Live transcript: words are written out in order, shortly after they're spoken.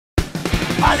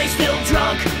Are they still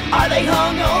drunk? Are they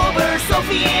hungover?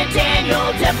 Sophie and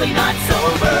Daniel, definitely not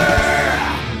sober.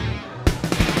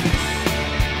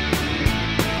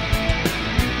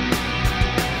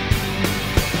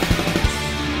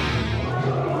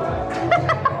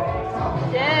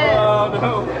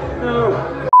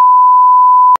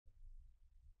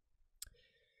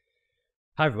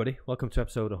 Hi everybody, welcome to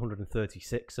episode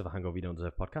 136 of a Hangover You Don't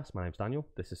Deserve podcast. My name's Daniel,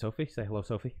 this is Sophie. Say hello,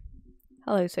 Sophie.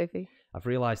 Hello, Sophie. I've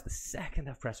realised the second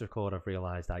I've pressed record, I've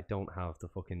realised I don't have the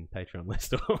fucking Patreon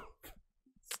list up.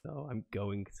 So I'm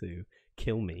going to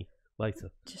kill me later.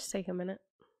 Just take a minute.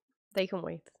 They can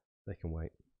wait. They can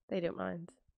wait. They don't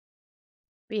mind.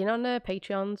 Being on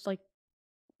Patreon's like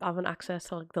having access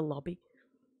to like the lobby.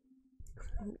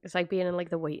 It's like being in like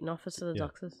the waiting office of the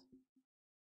doctors.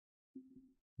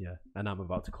 Yeah, and I'm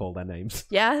about to call their names.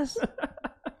 Yes.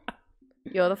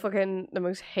 You're the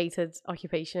most hated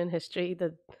occupation in history,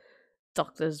 the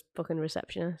doctor's fucking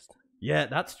receptionist. Yeah,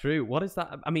 that's true. What is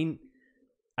that? I mean,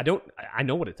 I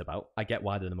know what it's about. I get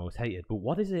why they're the most hated, but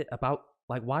what is it about?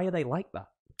 Like, why are they like that?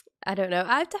 I don't know.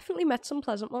 I've definitely met some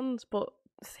pleasant ones, but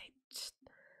they just,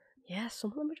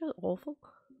 some of them are just awful.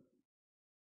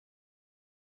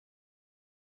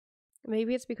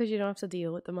 Maybe it's because you don't have to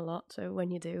deal with them a lot, so when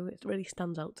you do, it really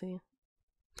stands out to you.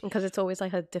 Because it's always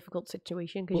like a difficult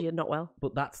situation because you're not well.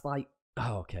 But that's like,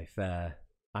 oh, okay, fair.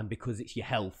 And because it's your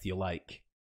health, you're like,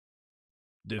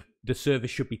 the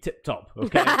service should be tip top,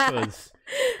 okay?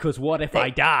 Because what if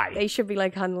I die? They should be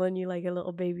like handling you like a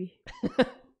little baby.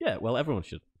 Yeah, well, everyone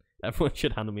should. Everyone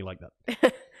should handle me like that.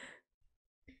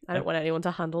 I don't want anyone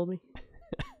to handle me.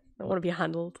 I want to be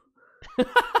handled.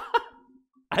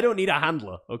 I don't need a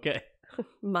handler, okay?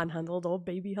 Manhandled or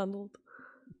baby handled.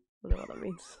 I don't know what that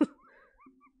means.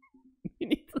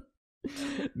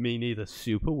 Me neither.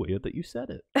 Super weird that you said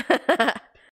it.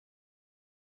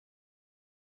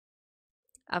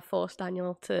 I forced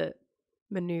Daniel to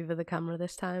maneuver the camera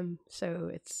this time, so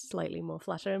it's slightly more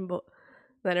flattering, but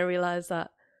then I realised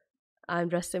that I'm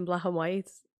dressed in black and white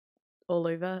all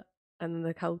over, and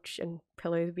the couch and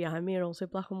pillows behind me are also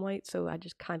black and white, so I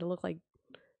just kind of look like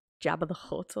Jabba the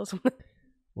Hutt or something.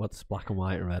 What's black and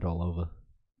white and red all over?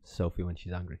 Sophie when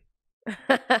she's angry.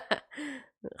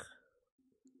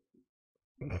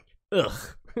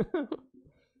 Ugh.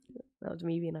 That was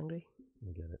me being angry.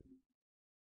 I get it.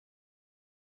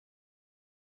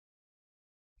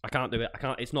 I can't do it.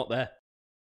 It's not there.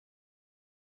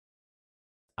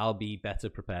 I'll be better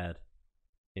prepared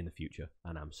in the future,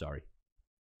 and I'm sorry.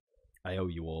 I owe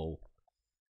you all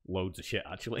loads of shit,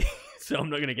 actually. So I'm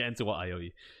not going to get into what I owe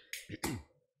you.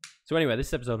 So anyway, this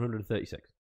is episode 136.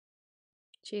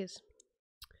 Cheers.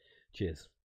 Cheers.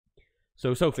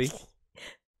 So, Sophie,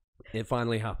 it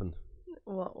finally happened.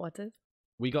 What did?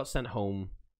 We got sent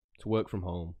home to work from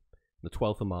home the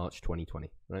 12th of March, 2020,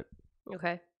 right?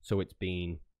 Okay. So it's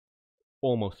been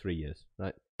almost 3 years,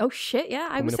 right? Oh, shit, yeah.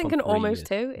 I was thinking almost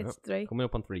 2. It's 3. Coming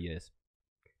up on 3 years.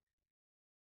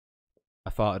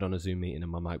 I farted on a Zoom meeting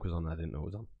and my mic was on and I didn't know it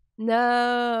was on.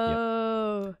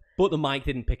 No. Yep. But the mic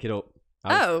didn't pick it up.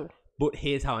 But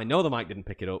here's how I know the mic didn't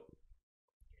pick it up.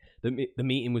 The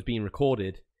meeting was being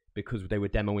recorded because they were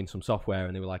demoing some software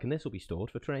and they were like, and this will be stored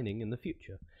for training in the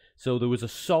future. So there was a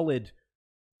solid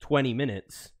 20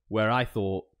 minutes where I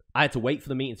thought I had to wait for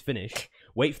the meeting to finish,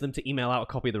 wait for them to email out a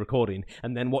copy of the recording,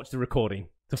 and then watch the recording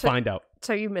to find out.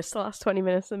 So you missed the last 20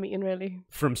 minutes of the meeting, really?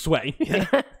 From sweating.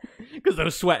 Yeah. Because there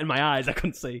was sweat in my eyes, I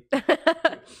couldn't see.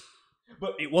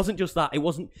 But it wasn't just that. It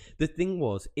wasn't. The thing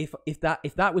was, if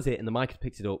that was it and the mic had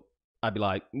picked it up, I'd be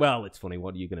like, well, it's funny.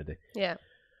 What are you going to do? Yeah.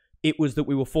 It was that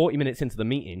we were 40 minutes into the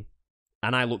meeting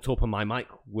and I looked up and my mic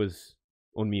was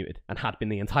unmuted and had been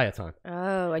the entire time.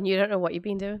 Oh, and you don't know what you've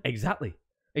been doing? Exactly.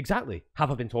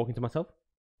 Have I been talking to myself?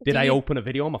 Did I open a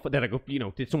video on my phone? Did I go,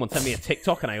 did someone send me a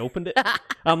TikTok and I opened it?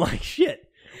 I'm like, shit.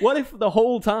 What if the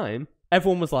whole time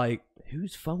everyone was like,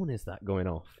 whose phone is that going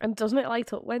off? And doesn't it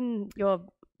light up when you're...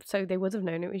 So they would have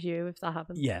known it was you if that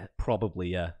happened? Yeah, probably,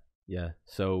 yeah. Yeah,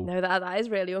 so... No, that is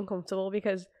really uncomfortable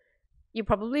because you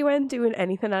probably weren't doing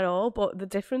anything at all, but the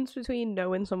difference between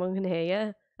knowing someone can hear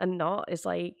you and not is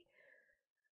like...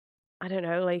 I don't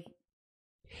know, like...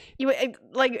 If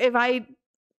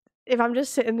I'm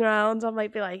just sitting around, I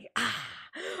might be like,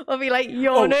 I'll be like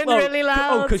yawning really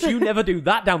loud. Oh, because you never do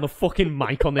that down the fucking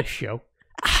mic on this show.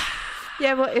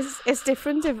 Yeah, but it's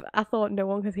different if I thought no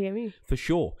one could hear me. For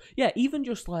sure. Yeah, even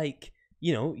just like,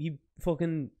 you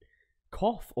fucking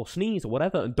cough or sneeze or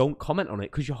whatever and don't comment on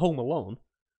it because you're home alone.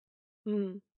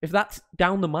 Mm. If that's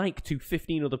down the mic to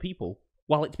 15 other people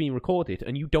while it's being recorded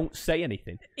and you don't say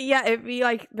anything. Yeah, it'd be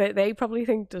like, they probably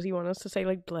think, does he want us to say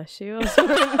like, bless you or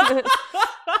something?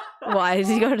 Why has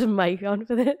he got his mic on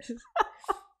for this?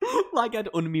 Like I'd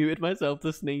unmuted myself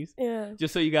to sneeze. Yeah.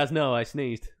 Just so you guys know, I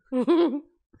sneezed.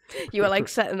 You were like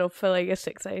setting up for like a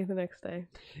 6A the next day.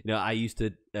 You know, I used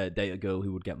to date a girl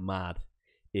who would get mad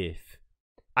if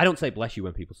I don't say bless you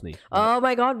when people sneeze. Right? Oh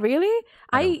my god, really?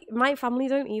 My family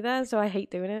don't either, so I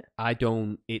hate doing it. I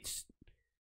don't.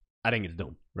 I think it's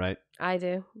dumb, right? I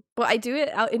do, but I do it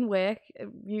out in work.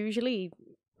 Usually,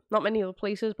 not many other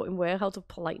places, but in work out of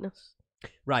politeness.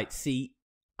 Right. See,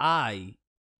 that's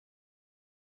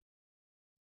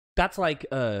like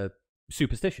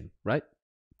superstition, right?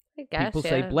 I guess people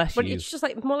say bless but you. it's just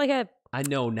like more like a I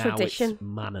know now tradition. It's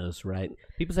manners, right?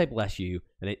 People say bless you,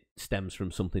 and it stems from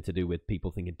something to do with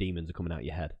people thinking demons are coming out of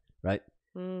your head, right?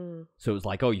 Mm. So it's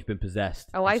like, oh, you've been possessed.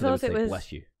 Oh, I thought it was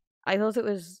bless you. I thought it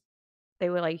was they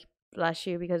were like bless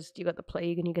you because you got the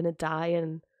plague and you're gonna die,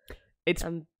 and it's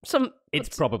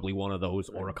it's probably one of those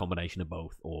or a combination of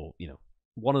both, or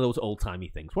one of those old timey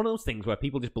things. One of those things where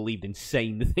people just believed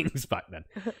insane things back then.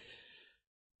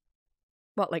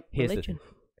 What, like religion?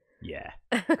 Yeah.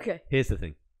 Okay. Here's the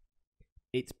thing.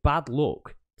 It's bad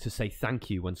luck to say thank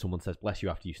you when someone says bless you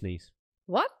after you sneeze.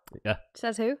 What? Yeah.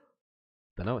 Says who?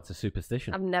 Don't know. It's a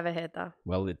superstition. I've never heard that.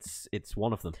 Well, it's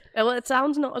one of them. Well, it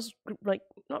sounds not as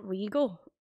not regal,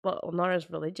 but not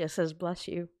as religious as bless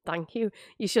you, thank you.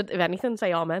 You should, if anything,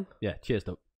 say amen. Yeah. Cheers,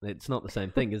 Doug. It's not the same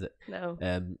thing, is it? No.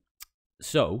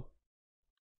 So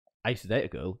I used to date a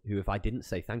girl who, if I didn't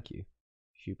say thank you,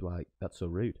 she'd be like, "That's so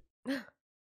rude."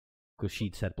 Because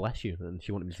she'd said bless you, and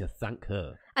she wanted me to thank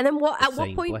her. And then what? At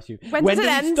what point? Bless you. When does it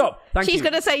end? Stop. Thank She's you.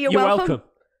 going to say you're welcome.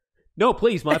 No,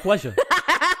 please, my pleasure.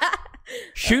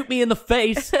 Shoot me in the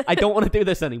face. I don't want to do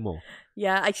this anymore.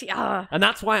 Yeah, actually, And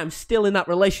that's why I'm still in that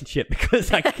relationship,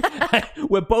 because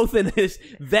we're both in this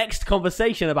vexed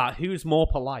conversation about who's more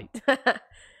polite.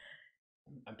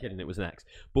 I'm kidding, it was an ex.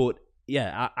 But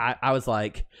yeah, I was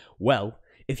like, well,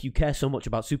 if you care so much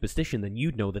about superstition, then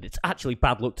you'd know that it's actually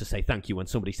bad luck to say thank you when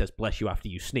somebody says bless you after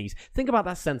you sneeze. Think about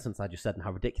that sentence I just said and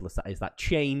how ridiculous that is. That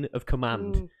chain of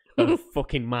command of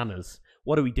fucking manners.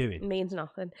 What are we doing? It means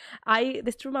nothing.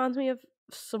 This reminds me of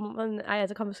someone I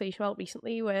had a conversation about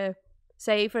recently where,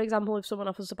 say, for example, if someone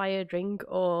offers to buy you a drink,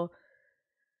 or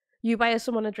you buy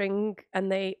someone a drink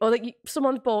and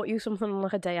someone's bought you something on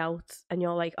like a day out and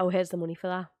you're like, oh, here's the money for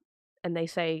that. And they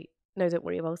say, no, don't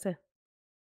worry about it.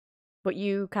 But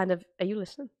you kind of, are you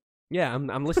listening? Yeah,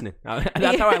 I'm listening.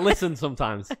 That's how I listen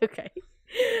sometimes. Okay.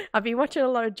 I've been watching a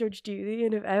lot of Judge Judy,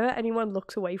 and if ever anyone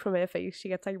looks away from her face, she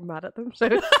gets like mad at them. So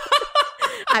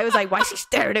I was like, why is she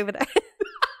staring over there?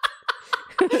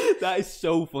 That is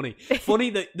so funny.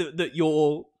 Funny that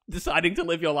you're deciding to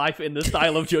live your life in the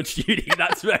style of Judge Judy.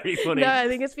 That's very funny. No, I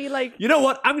think it's been like, you know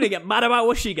what? I'm going to get mad about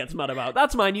what she gets mad about.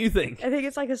 That's my new thing. I think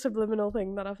it's like a subliminal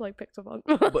thing that I've like picked up on.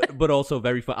 but also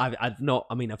very fun.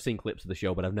 I've seen clips of the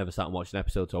show, but I've never sat and watched an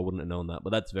episode, so I wouldn't have known that.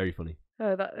 But that's very funny.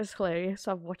 Oh, that is hilarious.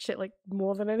 I've watched it like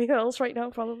more than anything else right now,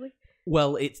 probably.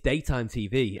 Well, it's daytime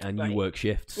TV and you work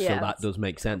shifts, yeah, so that does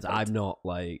make sense. I'm not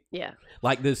like... Yeah.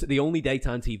 Like, there's the only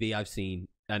daytime TV I've seen,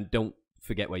 and don't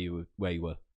forget where you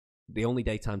were. The only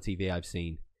daytime TV I've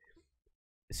seen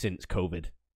since COVID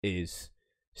is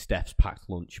Steph's Packed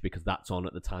Lunch, because that's on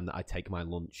at the time that I take my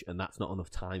lunch, and that's not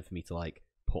enough time for me to like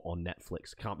put on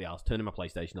Netflix. Can't be asked. Turning my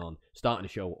PlayStation on, starting a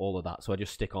show, all of that. So I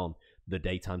just stick on the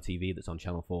daytime TV that's on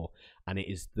Channel 4, and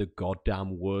it is the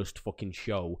goddamn worst fucking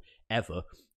show ever.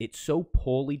 It's so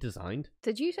poorly designed.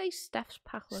 Did you say Steph's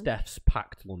Packed Lunch? Steph's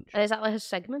Packed Lunch. And is that like a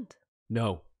segment?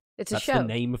 No. It's a That's show? the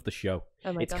name of the show.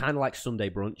 Oh my it's God. kind of like Sunday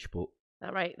Brunch, but...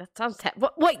 All right, that sounds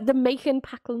wait, they're making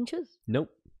packed lunches?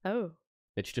 Nope. Oh.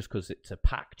 It's just because it's a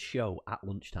packed show at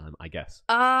lunchtime, I guess.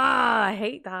 Ah, I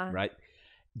hate that. Right?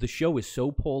 The show is so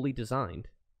poorly designed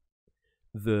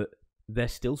that they're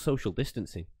still social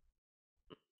distancing.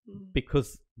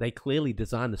 Because they clearly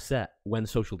designed the set when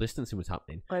social distancing was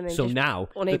happening. So now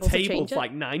the table's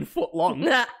like 9 foot long.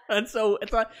 And so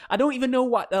it's like, I don't even know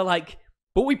what they're like,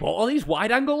 but we bought all these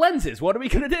wide angle lenses. What are we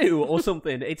going to do? Or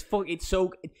something. It's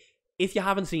so... If you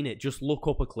haven't seen it, just look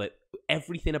up a clip.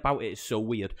 Everything about it is so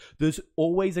weird. There's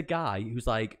always a guy who's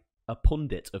like a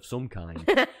pundit of some kind.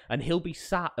 And he'll be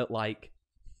sat at like...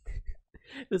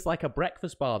 There's like a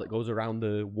breakfast bar that goes around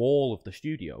the wall of the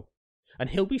studio.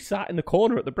 And he'll be sat in the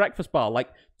corner at the breakfast bar, like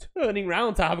turning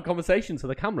round to have a conversation to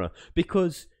the camera.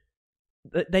 Because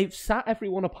they've sat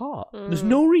everyone apart. There's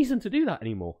no reason to do that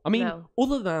anymore. I mean,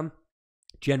 other than...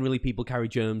 Generally, people carry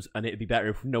germs, and it'd be better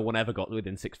if no one ever got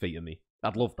within 6 feet of me.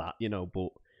 I'd love that, but...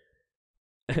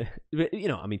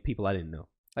 I mean, people I didn't know.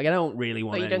 Like, I don't really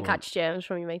want But you anyone... don't catch germs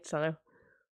from your mates, I know.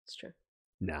 It's true.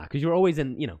 Nah, because you're always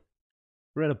in,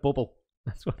 we're in a bubble.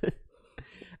 That's what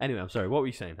Anyway, I'm sorry. What were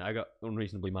you saying? I got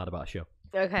unreasonably mad about a show.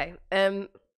 Okay.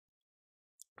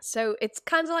 So it's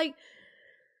kind of like,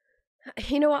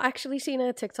 you know what? I actually seen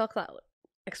a TikTok that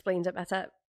explains it better,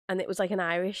 and it was like an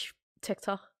Irish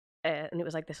TikTok, and it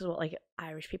was like, this is what like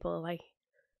Irish people are like,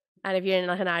 and if you're in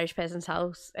like an Irish person's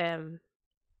house, and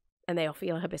they offer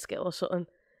you like a biscuit or something,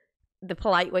 the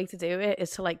polite way to do it is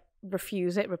to like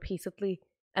refuse it repeatedly,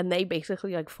 and they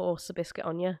basically like force the biscuit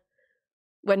on you,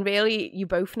 when really you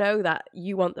both know that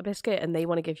you want the biscuit and they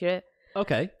want to give you it.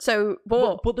 Okay. So,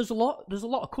 but there's a lot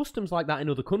of customs like that in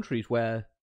other countries where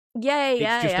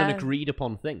it's just an agreed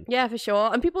upon thing. Yeah, for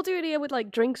sure. And people do it here with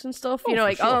like drinks and stuff. Oh, you know,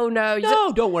 like, sure. oh no,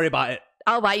 don't worry about it.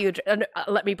 I'll buy you a drink.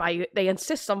 Let me buy you. They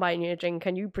insist on buying you a drink,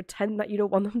 and you pretend that you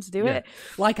don't want them to do it.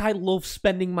 Like, I love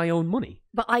spending my own money.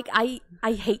 But like, I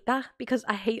hate that, because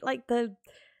I hate like I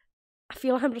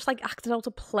feel like I'm just like acting out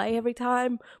a play every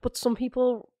time. But some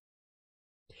people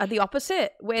are the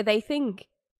opposite, where they think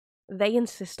they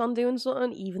insist on doing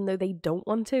something even though they don't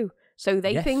want to. So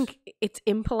they think it's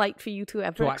impolite for you to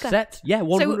ever accept. Yeah,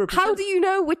 100%. So how do you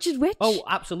know which is which? Oh,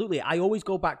 absolutely. I always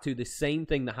go back to the same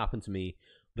thing that happened to me.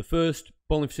 The first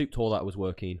Bowling for Soup tour that I was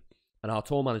working, and our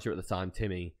tour manager at the time,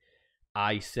 Timmy,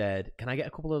 I said, can I get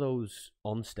a couple of those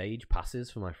on-stage passes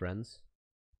for my friends?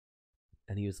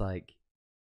 And he was like,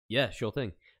 yeah, sure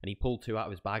thing. And he pulled 2 out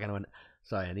of his bag, and I went,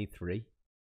 sorry, I need 3.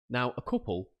 Now, a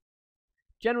couple,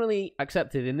 generally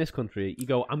accepted in this country, you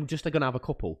go, I'm just going to have a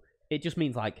couple. It just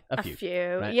means like a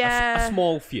few. Right? Yeah. A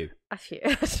small few. A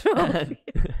small few.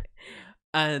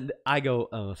 And I go,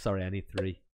 oh, sorry, I need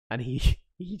 3. And he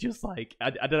just like,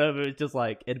 I don't know if it was just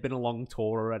like, it had been a long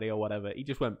tour already or whatever. He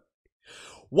just went,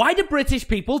 why do British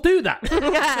people do that?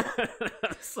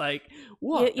 It's like,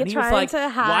 what? You're and he trying was like, to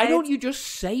hide. why don't you just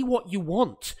say what you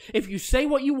want? If you say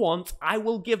what you want, I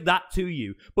will give that to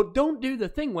you. But don't do the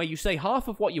thing where you say half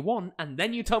of what you want and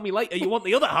then you tell me later you want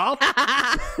the other half.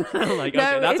 I'm like,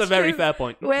 okay, that's a very fair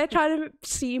point. We're trying to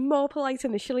seem more polite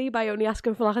initially by only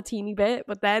asking for like a teeny bit,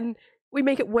 but then we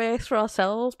make it worse for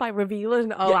ourselves by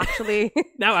revealing, actually.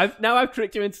 Now I've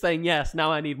tricked you into saying yes.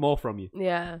 Now I need more from you.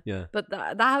 Yeah. Yeah. But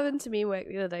that happened to me work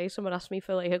the other day. Someone asked me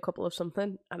for like a couple of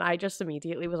something, and I just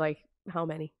immediately was like, how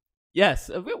many? Yes.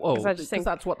 Well, I just think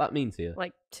that's what that means here.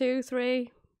 Like 2, 3.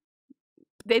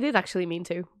 They did actually mean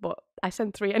 2, but I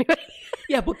sent 3 anyway.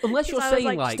 Yeah, but unless you're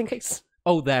saying like, just in case.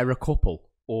 Oh, they're a couple,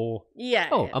 or yeah,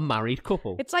 a married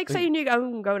couple. It's like saying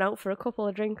I'm going out for a couple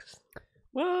of drinks.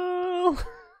 Well,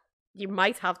 you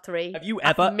might have 3. Have you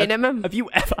ever minimum? Have you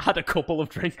ever had a couple of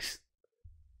drinks?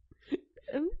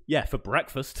 Yeah, for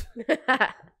breakfast.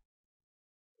 I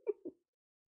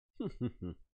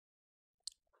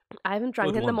haven't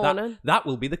drank in the morning. That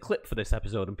will be the clip for this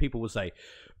episode, and people will say,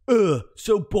 "Ugh,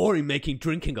 so boring making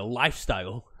drinking a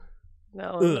lifestyle."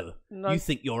 No, you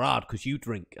think you're hard because you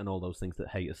drink, and all those things that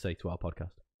haters say to our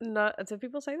podcast. No, do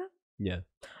people say that? Yeah.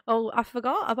 Oh, I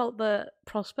forgot about the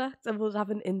prospect of us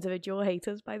having individual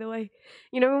haters, by the way.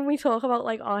 You know, when we talk about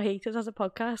like our haters as a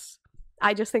podcast,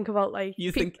 I just think about like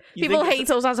people hate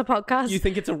us as a podcast. You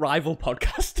think it's a rival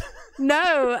podcast?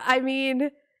 No, I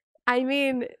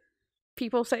mean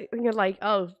people say like,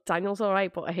 oh, Daniel's all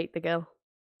right, but I hate the girl.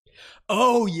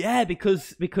 Oh yeah,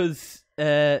 because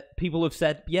people have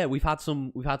said, yeah, we've had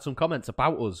some comments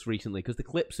about us recently because the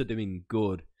clips are doing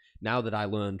good. Now that I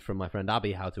learned from my friend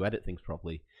Abby how to edit things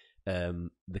properly,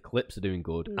 the clips are doing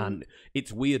good. And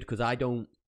it's weird because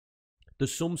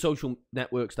there's some social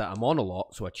networks that I'm on a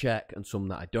lot, so I check, and some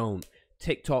that I don't.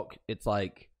 TikTok, it's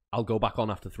like, I'll go back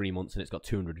on after 3 months and it's got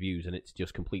 200 views and it's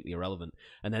just completely irrelevant.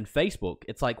 And then Facebook,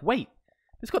 it's like, wait,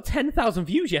 it's got 10,000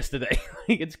 views yesterday.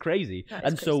 It's crazy.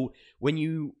 And crazy. So when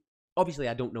you, obviously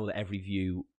I don't know that every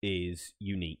view is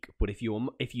unique, but if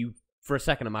you for a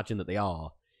second imagine that they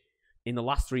are, in the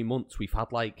last 3 months, we've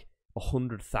had like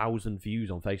 100,000 views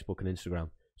on Facebook and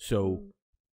Instagram. So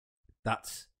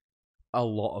that's a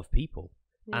lot of people.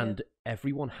 Yeah. And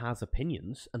everyone has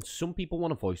opinions, and some people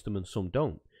want to voice them and some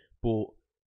don't. But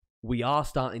we are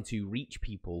starting to reach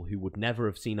people who would never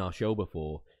have seen our show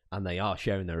before, and they are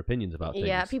sharing their opinions about things.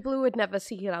 Yeah, people who would never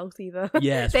seek it out either.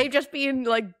 Yes. They've just been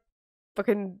like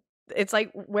fucking, it's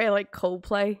like we're like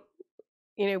Coldplay,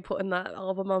 you know, putting that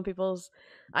album on people's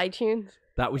iTunes.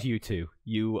 That was you two.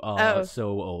 You are so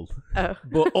old. Oh.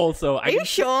 But also... Are you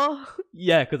sure?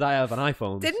 Yeah, because I have an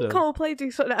iPhone. Didn't Coldplay do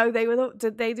something... Oh,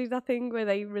 did they do that thing where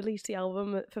they released the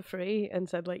album for free and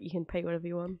said, like, you can pay whatever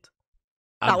you want?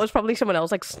 That was probably someone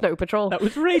else, like Snow Patrol. That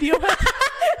was Radiohead.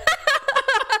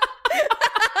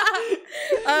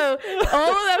 Oh,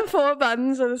 all of them 4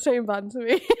 bands are the same band to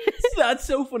me. That's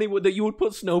so funny that you would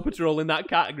put Snow Patrol in that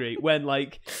category when,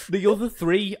 like, the other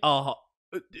 3 are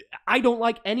I don't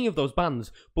like any of those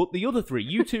bands, but the other three,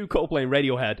 U2, Coldplay, and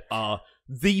Radiohead, are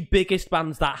the biggest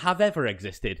bands that have ever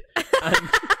existed. And,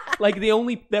 like,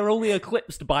 they're only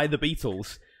eclipsed by the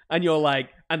Beatles. And you're like,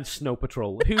 and Snow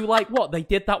Patrol, who, like, what? They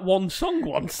did that one song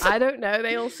once. I don't know.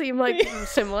 They all seem like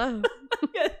similar.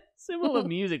 Yeah, similar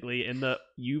musically in that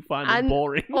you find them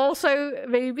boring. Also,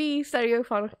 maybe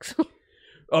Stereophonics.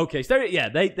 Okay, yeah,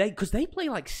 because they play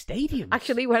like stadiums.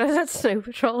 Actually, when I said Snow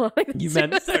Patrol, you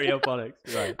meant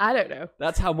Stereophonics, right? I don't know.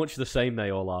 That's how much the same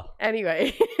they all are.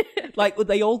 Anyway, like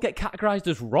they all get categorized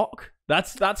as rock.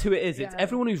 That's who it is. Yeah. It's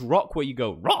everyone who's rock where you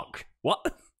go rock.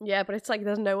 What? Yeah, but it's like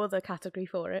there's no other category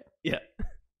for it. Yeah,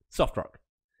 soft rock.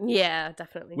 Yeah,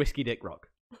 definitely. Whiskey dick rock.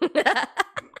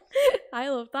 I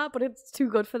love that, but it's too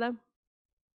good for them.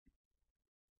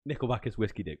 Nickelback is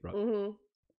whiskey dick rock. Mm-hmm.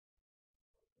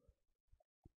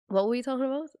 What were we talking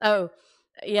about? Oh,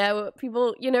 yeah,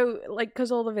 people, like,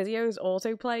 because all the videos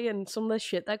autoplay and some of the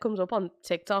shit that comes up on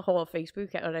TikTok or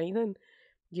Facebook or anything,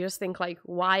 you just think, like,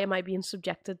 why am I being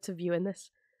subjected to viewing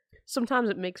this? Sometimes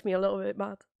it makes me a little bit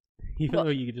mad. Even though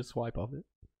you could just swipe off it?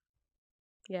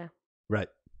 Yeah. Right.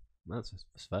 That's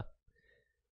fair.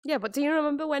 Yeah, but do you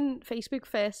remember when Facebook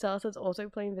first started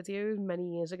autoplaying videos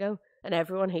many years ago and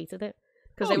everyone hated it?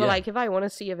 Because they were like, if I want to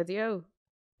see a video,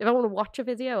 if I want to watch a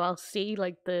video, I'll see,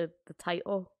 like, the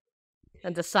title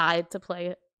and decide to play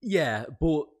it. Yeah,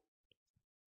 but...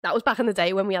 That was back in the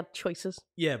day when we had choices.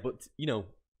 Yeah, but,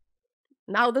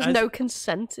 now there's no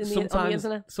consent on the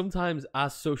internet. Sometimes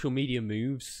as social media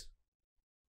moves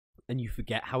and you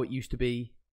forget how it used to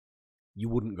be, you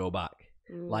wouldn't go back.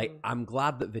 Like, I'm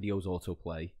glad that videos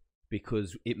autoplay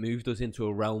because it moved us into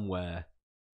a realm where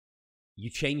you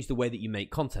change the way that you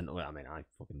make content. Well, I mean, I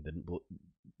fucking didn't, but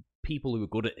people who are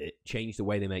good at it change the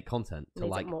way they make content to,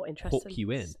 like, hook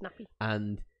you in. Snappy.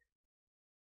 And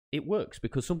it works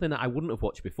because something that I wouldn't have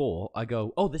watched before, I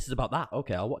go, oh, this is about that.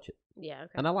 Okay, I'll watch it. Yeah,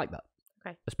 okay. And I like that.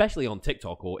 Okay. Especially on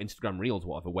TikTok or Instagram Reels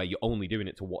or whatever, where you're only doing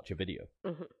it to watch a video.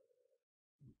 Mm-hmm.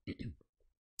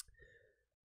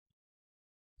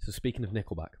 So speaking of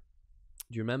Nickelback,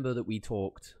 do you remember that we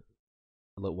talked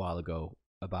a little while ago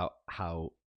about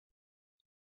how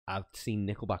I've seen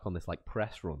Nickelback on this, like,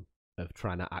 press run of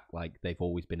trying to act like they've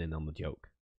always been in on the joke?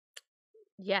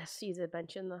 Yes, you did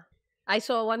mention that. I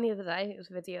saw one the other day. It was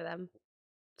a video of them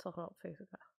talking about Facebook.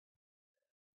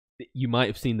 You might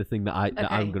have seen the thing that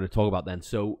I'm going to talk about then.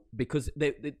 So, because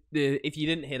if you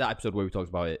didn't hear that episode where we talked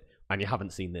about it and you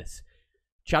haven't seen this,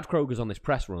 Chad Kroger's on this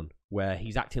press run where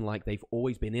he's acting like they've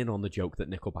always been in on the joke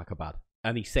that Nickelback are bad.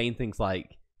 And he's saying things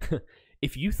like,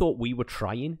 if you thought we were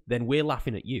trying, then we're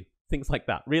laughing at you. Things like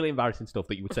that. Really embarrassing stuff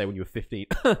that you would say when you were 15.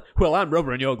 Well, I'm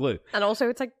rubber and you're glue. And also,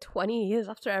 it's like 20 years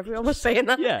after everyone was saying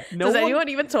that. Yeah. Does anyone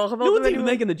even talk about no them one's even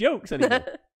anymore? making the jokes anymore.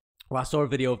 Well, I saw a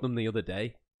video of them the other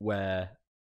day where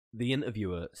the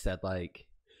interviewer said, like,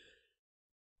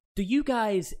 do you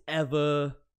guys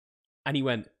ever... And he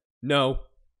went, no.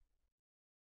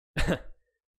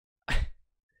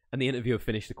 And the interviewer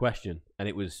finished the question, and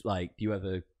it was like, do you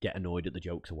ever get annoyed at the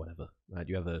jokes or whatever? Do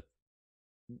you ever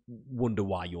wonder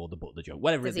why you're the butt of the joke?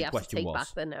 Whatever the question was. Does he have to take back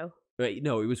the no?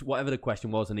 No, it was whatever the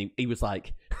question was, and he was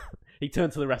like, he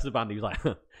turned to the rest of the band, he was like,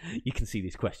 you can see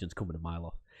these questions coming a mile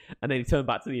off. And then he turned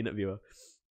back to the interviewer,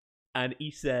 and he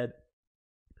said,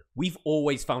 we've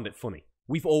always found it funny.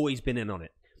 We've always been in on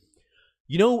it.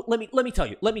 Let me tell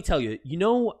you, you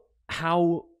know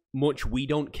how much we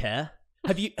don't care?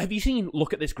 Have you seen,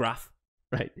 look at this graph?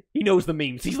 Right? He knows the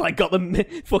memes. He's like got them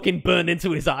fucking burned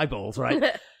into his eyeballs,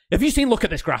 right? Have you seen, look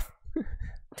at this graph? And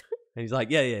he's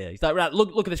like, yeah. He's like, right,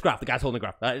 look at this graph. The guy's holding the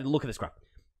graph. Look at this graph.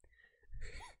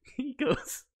 He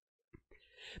goes,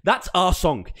 that's our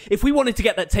song. If we wanted to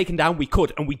get that taken down, we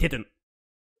could, and we didn't.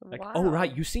 Like, wow. Oh,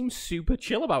 right, you seem super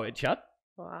chill about it, Chad.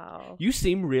 Wow. You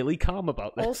seem really calm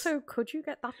about this. Also, could you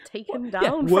get that taken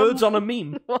down? Yeah, words on a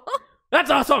meme. What? That's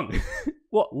our song.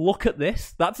 What? Look at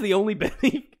this. That's the only bit.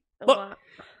 Look,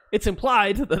 it's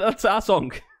implied that that's our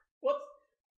song.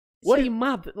 What are you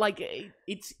mad? Like,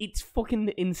 it's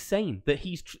fucking insane that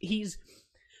he's.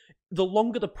 The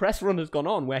longer the press run has gone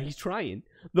on, where he's trying,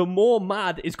 the more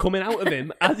mad is coming out of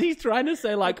him as he's trying to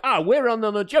say, like, we're on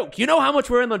the joke. You know how much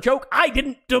we're in the joke? I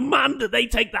didn't demand that they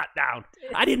take that down.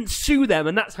 I didn't sue them,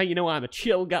 and that's how you know I'm a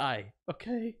chill guy.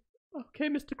 Okay,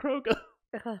 Mr. Kroger.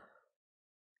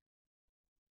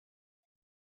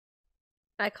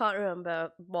 I can't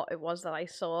remember what it was that I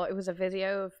saw. It was a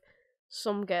video of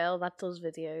some girl that does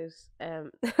videos. I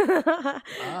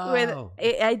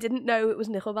didn't know it was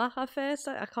Nickelback at first.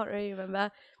 I can't really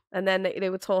remember. And then they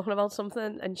were talking about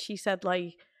something, and she said,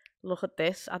 like, look at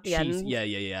this at the end.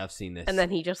 Yeah, I've seen this. And then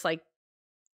he just, like,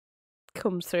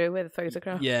 comes through with a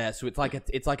photograph. Yeah, so it's like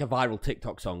a viral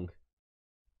TikTok song.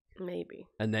 Maybe.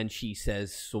 And then she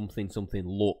says something,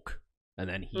 look, and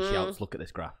then he shouts, look at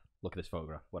this graph, look at this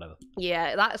photograph, whatever.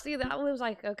 Yeah, that was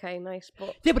like, okay, nice,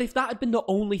 but... Yeah, but if that had been the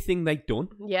only thing they'd done...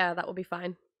 Yeah, that would be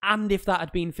fine. And if that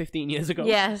had been 15 years ago,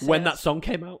 when that song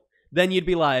came out, then you'd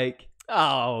be like,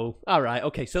 oh, all right,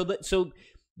 okay. So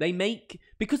they make...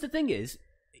 Because the thing is,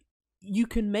 you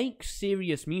can make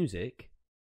serious music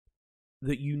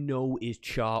that you know is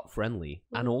chart-friendly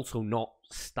and also not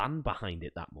stand behind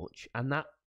it that much. And that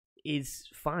is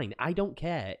fine. I don't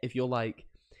care if you're like...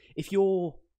 If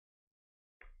you're...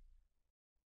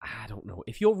 I don't know.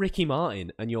 If you're Ricky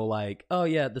Martin and you're like, oh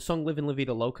yeah, the song Livin' La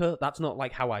Vida Loca, that's not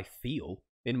like how I feel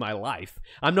in my life.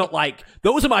 I'm not like,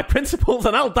 those are my principles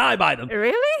and I'll die by them.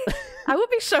 Really? I would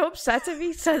be so upset if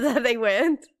he said that they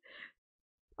weren't.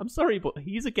 I'm sorry, but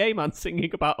he's a gay man singing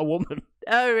about a woman.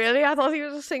 Oh, really? I thought he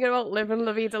was singing about Livin'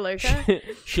 La Vida Loca.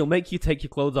 She'll make you take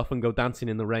your clothes off and go dancing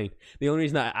in the rain. The only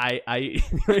reason the only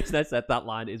reason I said that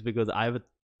line is because I have a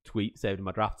tweet saved in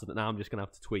my drafts that now I'm just gonna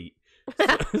have to tweet.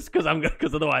 Because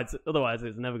otherwise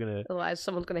it's never gonna. Otherwise,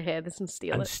 someone's gonna hear this and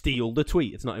steal it. Steal the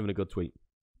tweet. It's not even a good tweet.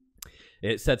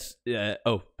 It says,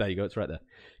 "Oh, there you go. It's right there."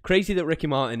 Crazy that Ricky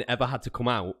Martin ever had to come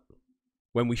out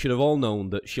when we should have all known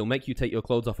that she'll make you take your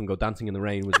clothes off and go dancing in the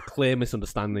rain was a clear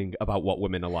misunderstanding about what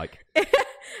women are like.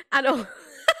 I know.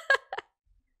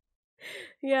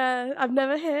 Yeah, I've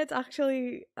never heard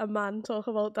actually a man talk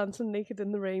about dancing naked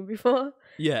in the rain before.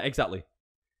 Yeah, exactly.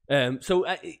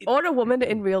 Or a woman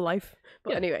in real life.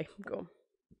 But anyway, go on.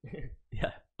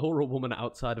 Yeah, or a woman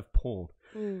outside of porn.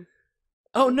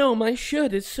 Oh no, my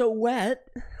shirt is so wet.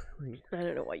 I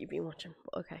don't know what you've been watching,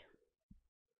 but okay.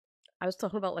 I was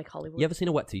talking about like Hollywood. You ever seen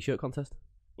a wet t-shirt contest?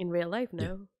 In real life? No.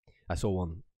 Yeah. I saw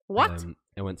one. What?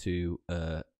 I went to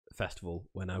a festival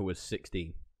when I was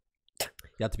 16. You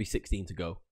had to be 16 to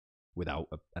go without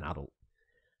an adult.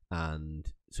 And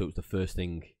so it was the first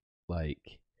thing,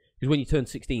 like... Because when you turn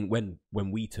 16, when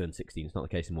we turned 16, it's not the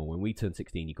case anymore. When we turned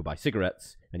 16, you could buy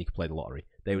cigarettes and you could play the lottery.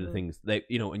 They were the things,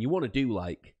 and you want to do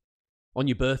like, on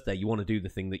your birthday, you want to do the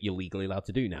thing that you're legally allowed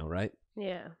to do now, right?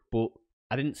 Yeah. But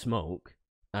I didn't smoke,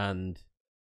 and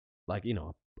like,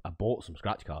 I bought some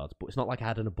scratch cards, but it's not like I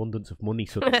had an abundance of money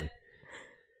suddenly.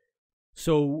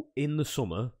 So in the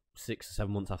summer, 6 or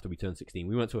 7 months after we turned 16,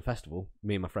 we went to a festival,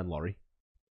 me and my friend Laurie,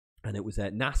 and it was a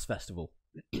NAS festival.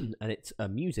 And it's a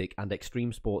music and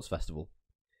extreme sports festival.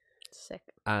 Sick.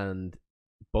 And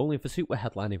Bowling for Soup were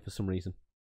headlining for some reason.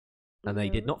 And they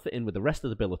did not fit in with the rest of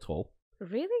the bill at all.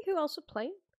 Really? Who else would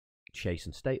play? Chase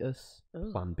and Status,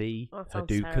 Plan B,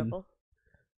 Hadouken. Terrible.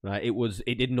 Right,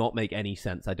 it did not make any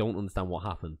sense. I don't understand what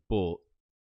happened, but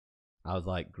I was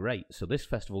like, great. So this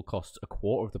festival costs a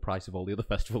quarter of the price of all the other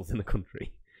festivals in the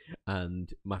country.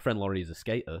 And my friend Laurie is a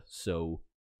skater, so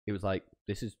it was like,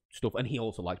 this is stuff, and he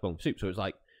also likes Bowling for Soup, so it was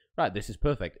like, right, this is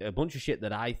perfect. A bunch of shit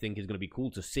that I think is going to be cool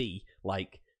to see,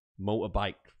 like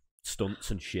motorbike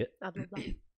stunts and shit. I'd love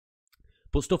that.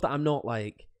 But stuff that I'm not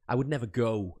like, I would never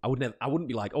go. I wouldn't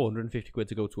be like, 150 quid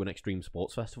to go to an extreme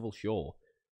sports festival, sure.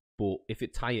 But if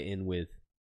it tie it in with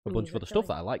a bunch of other stuff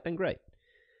that I like, then great.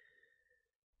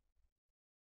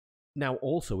 Now,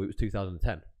 also, it was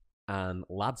 2010, and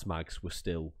lads mags were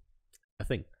still a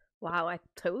thing. Wow, I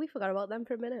totally forgot about them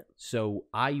for a minute. So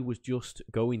I was just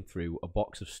going through a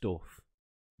box of stuff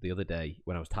the other day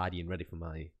when I was tidying ready for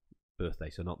my birthday.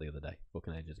 So not the other day,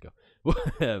 fucking ages ago.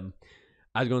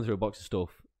 I was going through a box of stuff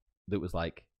that was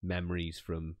like memories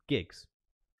from gigs.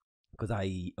 Because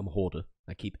I am a hoarder.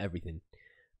 I keep everything.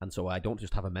 And so I don't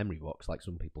just have a memory box like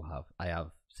some people have. I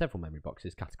have several memory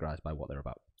boxes categorized by what they're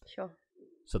about. Sure.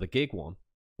 So the gig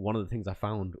one of the things I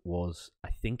found was,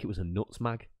 I think it was a nuts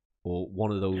mag. Or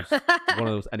one of those,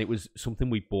 and it was something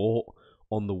we bought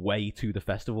on the way to the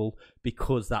festival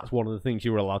because that's one of the things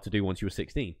you were allowed to do once you were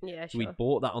 16. Yeah, sure. So we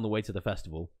bought that on the way to the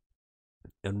festival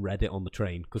and read it on the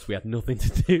train because we had nothing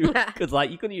to do. Because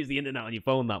like you couldn't use the internet on your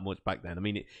phone that much back then. I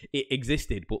mean, it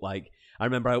existed, but like I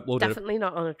remember I uploaded definitely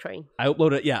not on a train. I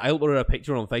uploaded a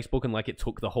picture on Facebook and like it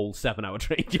took the whole 7-hour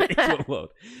train journey to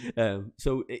upload.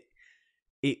 So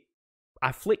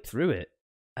I flicked through it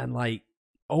and like,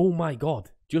 oh my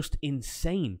god. Just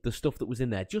insane, the stuff that was in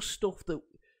there. Just stuff that,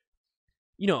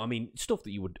 stuff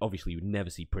that you would never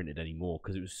see printed anymore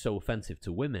because it was so offensive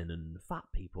to women and fat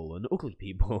people and ugly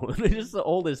people. And just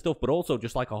all this stuff, but also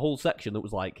just like a whole section that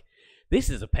was like, this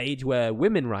is a page where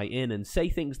women write in and say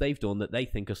things they've done that they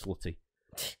think are slutty.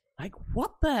 Like,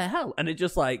 what the hell? And it's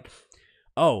just like,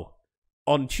 oh,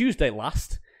 on Tuesday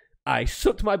last, I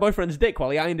sucked my boyfriend's dick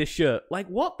while he ironed his shirt. Like,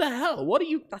 what the hell? What are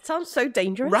you... That sounds so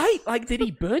dangerous. Right? Like, did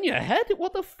he burn your head?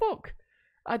 What the fuck?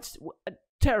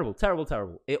 Terrible.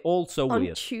 It all so On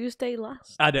weird. Tuesday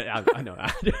last. I know.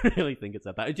 I don't really think it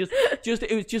said that.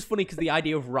 It was just funny because the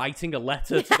idea of writing a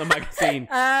letter to the magazine.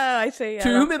 Oh, I see. Yeah, to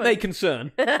whom it may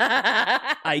concern,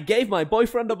 I gave my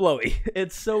boyfriend a blowy.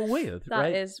 It's so weird,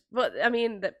 right? That is, but I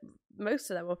mean, most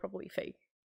of them were probably fake.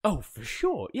 Oh, for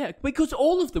sure. Yeah, because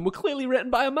all of them were clearly written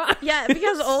by a man. Yeah,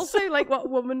 because also, like, what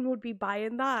woman would be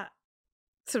buying that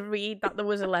to read that there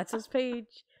was a letters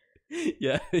page?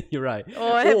 Yeah, you're right.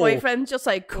 Or her boyfriend just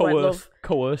like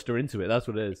coerced her into it. That's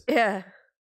what it is. Yeah.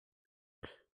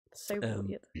 So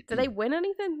weird. Did they win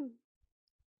anything?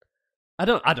 I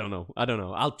don't know.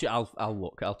 I'll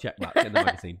look. I'll check back in the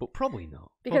magazine, but probably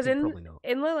not. Because probably not.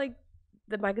 in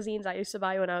the magazines I used to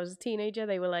buy when I was a teenager,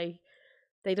 they were like,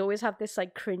 they'd always have this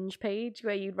like cringe page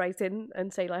where you'd write in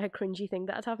and say like a cringy thing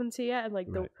that had happened to you, and like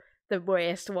the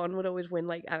worst one would always win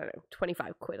like, I don't know,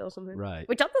 25 quid or something. Right.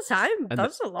 Which at the time,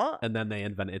 that's a lot. And then they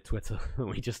invented Twitter, and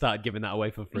we just started giving that away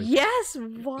for free. Yes,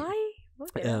 why?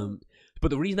 But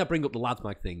the reason I bring up the Lads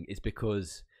Mag thing is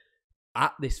because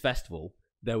at this festival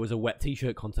there was a wet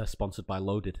t-shirt contest sponsored by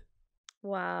Loaded.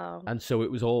 Wow. And so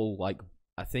it was all like,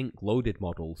 I think, Loaded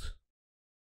models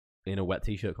in a wet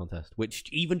t-shirt contest, which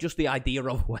even just the idea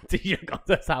of a wet t-shirt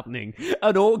contest happening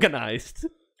and organised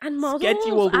and models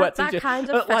scheduled at wet that t-shirt kind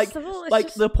of festival. Like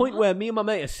just, the point where me and my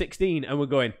mate are 16 and we're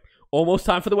going, almost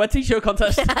time for the wet t-shirt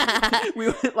contest. We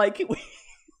were like,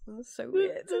 that's so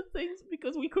weird. The things,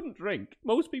 because we couldn't drink.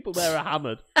 Most people there are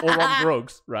hammered or on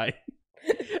drugs, right?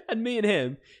 And me and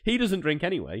him, he doesn't drink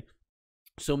anyway.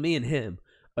 So me and him,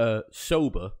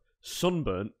 sober,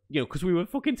 sunburnt, because we were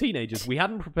fucking teenagers. We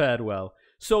hadn't prepared well.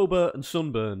 Sober and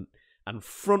sunburnt. And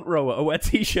front row at a wet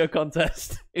t-shirt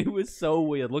contest. It was so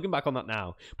weird looking back on that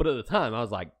now. But at the time, I was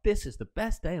like, this is the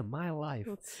best day of my life.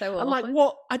 It's so I'm like,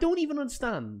 what? I don't even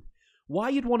understand why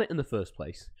you'd want it in the first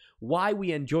place. Why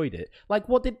we enjoyed it. Like,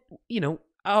 what did,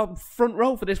 front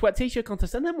row for this wet t-shirt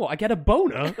contest. And then what? I get a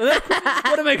boner?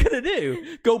 What am I going to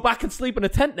do? Go back and sleep in a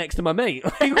tent next to my mate?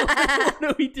 Like, what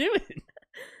are we doing?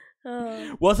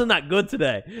 Oh. Wasn't that good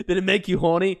today? Did it make you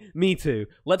horny? Me too.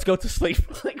 Let's go to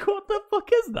sleep. Like, what the fuck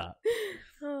is that?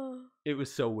 Oh. It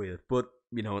was so weird. But,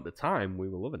 at the time, we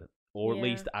were loving it. Or at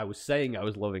least I was saying I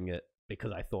was loving it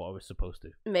because I thought I was supposed to.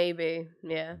 Maybe,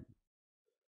 yeah.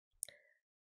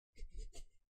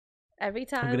 Every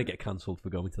time... I'm going to get cancelled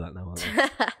for going to that now, aren't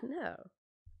I? No.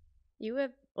 You were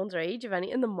underage, if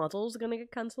any, and the models are going to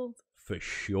get cancelled. For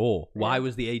sure. Yeah. Why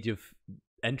was the age of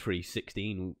entry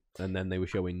 16 and then they were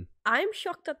showing... I'm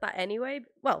shocked at that anyway.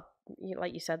 Well,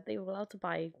 like you said, they were allowed to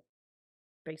buy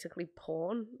basically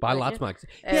porn. By Lads Mags.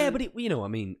 Yeah, but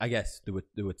I guess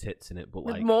there were tits in it, but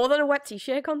like... More than a wet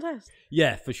t-shirt contest?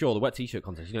 Yeah, for sure, the wet t-shirt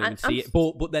contest. You don't even see it.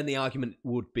 But then the argument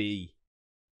would be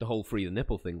the whole free the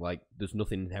nipple thing. Like, there's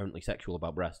nothing inherently sexual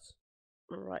about breasts.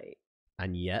 Right.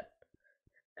 And yet...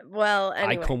 Well,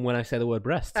 anyway. I come when I say the word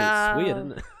breasts. It's weird,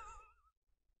 isn't it?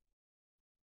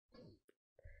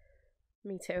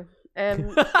 Me too.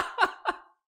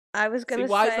 I was gonna say,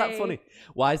 why is that funny?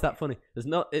 Why is that funny?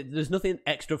 There's nothing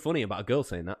extra funny about a girl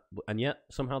saying that, and yet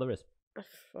somehow there is.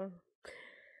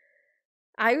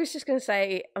 I was just gonna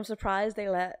say, I'm surprised they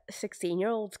let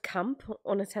 16-year-olds camp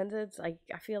unattended. I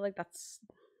feel like that's,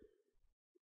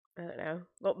 I don't know.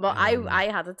 But I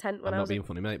had a tent when I was... I'm not being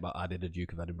funny, mate, but I did a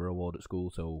Duke of Edinburgh award at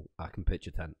school, so I can pitch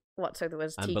a tent. What, so there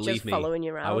was teachers following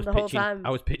you around the whole time?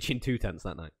 I was pitching 2 tents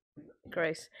that night.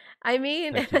 Gross. I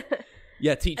mean...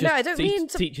 Yeah, teachers. No, I don't mean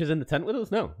to... Teachers in the tent with us.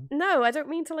 No. No, I don't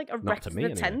mean to erect the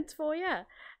anyway. Tent for you.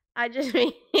 I just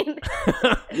mean.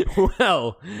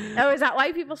 Well. Oh, is that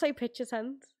why people say pitch a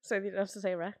tent? So they don't have to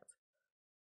say erect.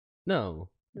 No,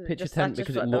 pitch a tent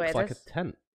because it looks like a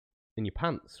tent in your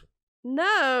pants.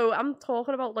 No, I'm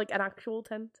talking about an actual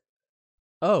tent.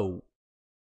 Oh.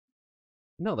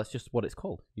 No, that's just what it's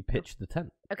called. You pitch the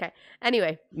tent. Okay.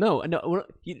 Anyway. No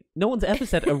one's ever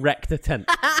said erect a tent.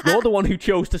 You're the one who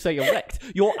chose to say erect.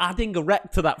 You're adding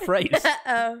erect to that phrase.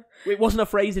 It wasn't a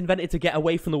phrase invented to get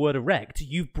away from the word erect.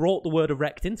 You've brought the word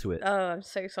erect into it. Oh, I'm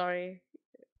so sorry.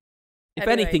 If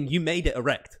anything, you made it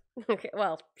erect. Okay,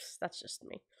 well, that's just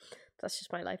me. That's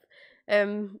just my life.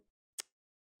 I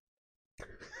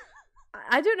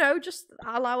don't know, just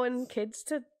allowing kids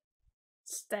to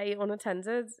stay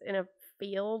unattended in a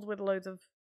field with loads of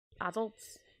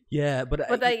adults. Yeah, but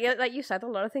like you said, a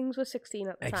lot of things were 16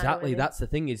 at the time. Exactly, that's the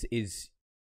thing is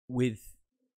with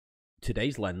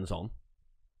today's lens on,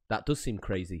 that does seem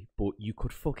crazy, but you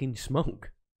could fucking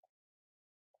smoke.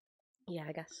 Yeah,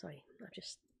 I guess so.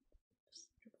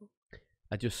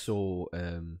 I just saw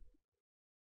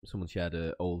someone shared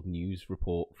an old news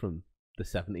report from the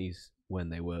 70s when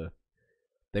they were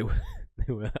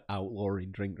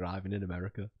outlawing drink driving in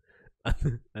America.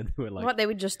 and they were like, what, they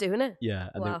were just doing it? yeah,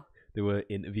 and Wow. they were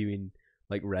interviewing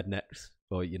like rednecks.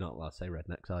 Or you're not allowed to say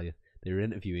rednecks, are you? They were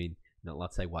interviewing. You're not allowed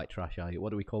to say white trash, are you? What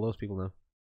do we call those people now?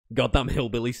 Goddamn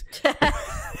hillbillies.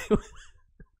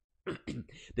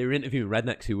 They were interviewing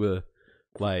rednecks who were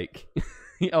like,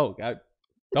 oh God.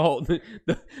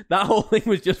 That whole thing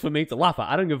was just for me to laugh at.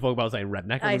 I don't give a fuck about saying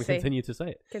redneck. I'm going to continue to say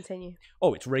it. Continue.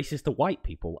 Oh, it's racist to white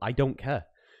people. I don't care.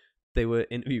 They were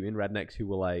interviewing rednecks who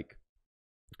were like,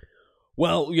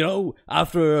 well, you know,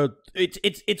 after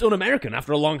it's un-American.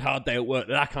 After a long hard day at work,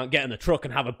 that I can't get in the truck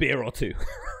and have a beer or two.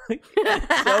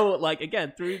 So, like,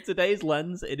 again, through today's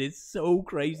lens, it is so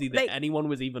crazy that anyone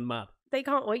was even mad. They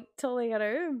can't wait till they get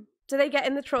home. Do they get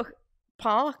in the truck,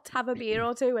 parked, have a beer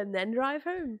or two, and then drive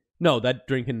home? No, they're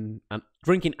drinking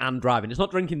and driving. It's not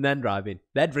drinking then driving.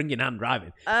 They're drinking and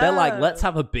driving. Oh. They're like, let's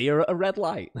have a beer at a red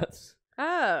light.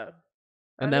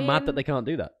 And they're mad that they can't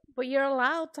do that. But you're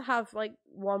allowed to have like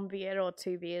one beer or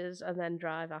two beers and then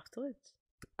drive afterwards.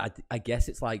 I guess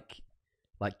it's like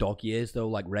dog years though.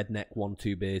 Like redneck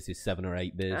 1-2 beers is 7 or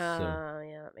 8 beers.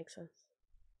 Yeah, that makes sense.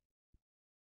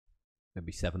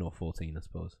 Maybe 7 or 14, I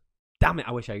suppose. Damn it!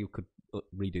 I wish I could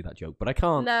redo that joke, but I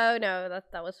can't. No,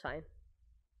 that was fine.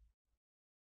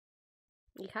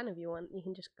 You can if you want. You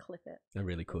can just clip it. I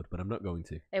really could, but I'm not going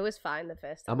to. It was fine the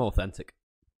first time. I'm authentic.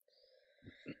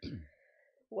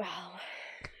 Well.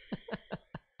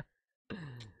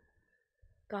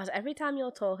 God, every time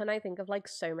you're talking, I think of like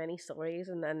so many stories,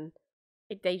 and then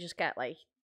they just get like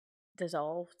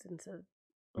dissolved into.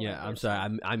 Yeah, I'm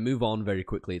sorry. I move on very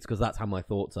quickly. It's because that's how my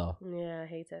thoughts are. Yeah, I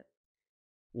hate it.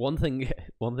 One thing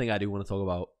I do want to talk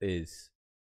about is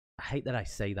I hate that I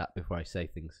say that before I say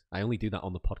things. I only do that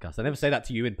on the podcast. I never say that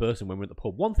to you in person when we're at the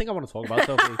pub. One thing I want to talk about,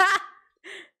 Sophie.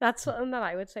 That's something that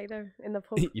I would say though in the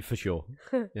pub. For sure.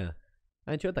 Yeah,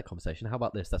 I enjoyed that conversation. How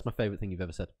about this? That's my favorite thing you've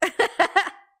ever said.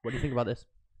 What do you think about this?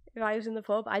 If I was in the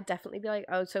pub, I'd definitely be like,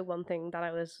 oh, so one thing that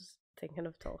I was thinking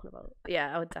of talking about.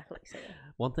 Yeah, I would definitely say that.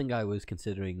 One thing I was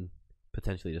considering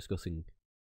potentially discussing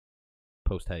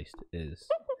post-haste is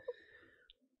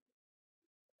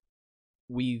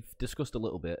we've discussed a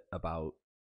little bit about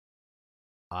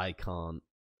I can't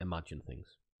imagine things.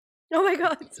 Oh my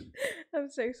God. I'm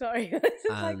so sorry. This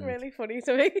is like really funny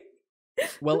to me.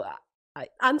 Well,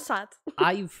 I'm sad.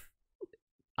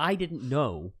 I didn't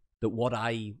know that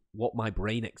what my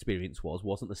brain experience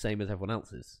wasn't the same as everyone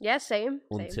else's. Yeah, same.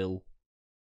 Until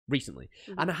recently.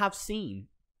 Mm-hmm. And I have seen,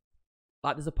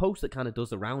 like, there's a post that kind of does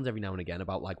the rounds every now and again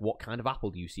about, like, what kind of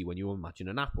apple do you see when you imagine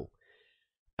an apple?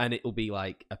 And it'll be,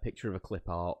 like, a picture of a clip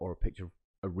art or a picture of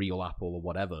a real apple or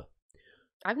whatever.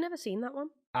 I've never seen that one.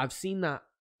 I've seen that,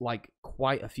 like,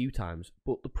 quite a few times.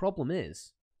 But the problem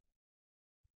is,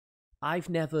 I've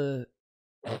never...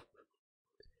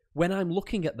 When I'm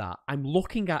looking at that, I'm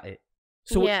looking at it.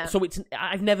 So it's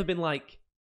I've never been like,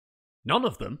 none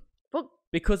of them. But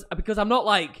because I'm not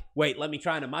like, wait, let me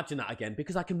try and imagine that again.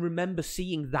 Because I can remember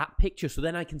seeing that picture, so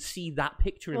then I can see that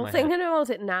picture in my head. Well, thinking about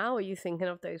it now, are you thinking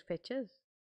of those pictures?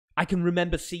 I can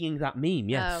remember seeing that meme,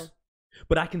 yes. Oh.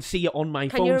 But I can see it on my phone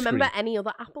screen. Can you remember any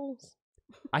other apples?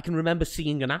 I can remember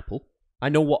seeing an apple. I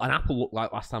know what an apple looked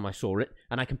like last time I saw it.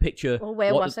 And I can picture... Well,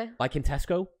 where was it? Like in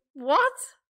Tesco. What?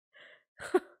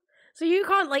 So you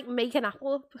can't, like, make an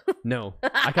apple up? No,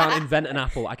 I can't invent an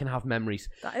apple. I can have memories.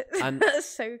 That is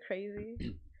so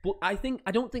crazy. But I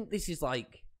don't think this is,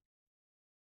 like,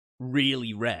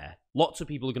 really rare. Lots of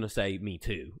people are going to say me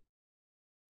too.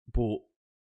 But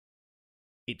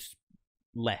it's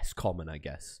less common, I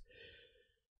guess.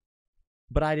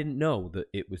 But I didn't know that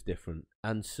it was different.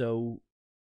 And so,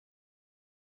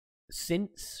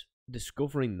 since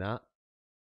discovering that,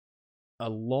 a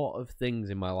lot of things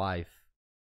in my life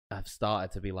have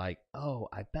started to be like, oh,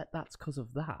 I bet that's because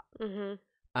of that. Mm-hmm.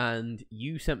 And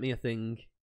you sent me a thing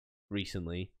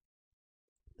recently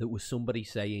that was somebody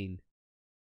saying,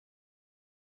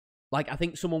 like, I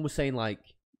think someone was saying, like,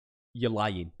 you're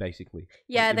lying, basically.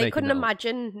 Yeah, like, they couldn't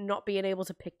imagine not being able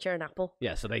to picture an apple.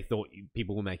 Yeah, so they thought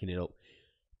people were making it up.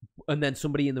 And then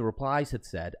somebody in the replies had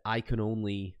said, I can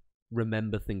only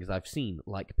remember things I've seen,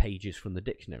 like pages from the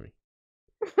dictionary.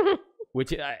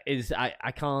 Which is,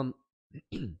 I can't...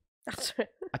 That's right.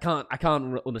 I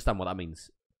can't understand what that means,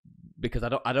 because I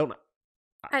don't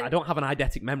have an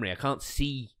eidetic memory. I can't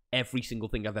see every single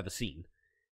thing I've ever seen.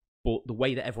 But the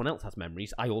way that everyone else has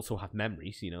memories, I also have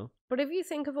memories, you know. But if you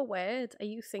think of a word,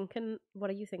 what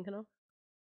are you thinking of?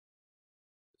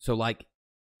 So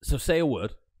say a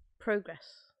word. Progress.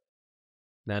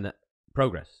 No,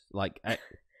 progress. Like,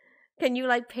 can you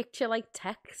like picture like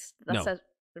text that no. says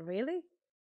really?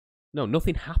 No,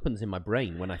 nothing happens in my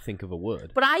brain when I think of a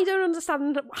word. But I don't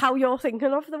understand how you're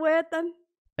thinking of the word then.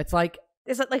 It's like...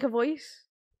 Is it like a voice?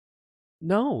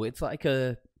 No, it's like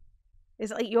a...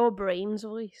 Is it like your brain's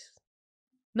voice?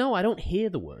 No, I don't hear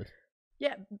the word.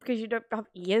 Yeah, because you don't have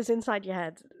ears inside your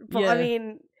head. But Yeah. I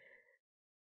mean...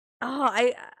 Oh,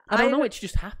 I don't know, it's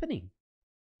just happening.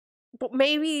 But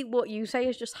maybe what you say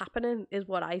is just happening is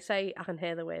what I say. I can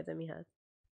hear the words in my head.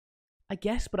 I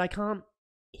guess, but I can't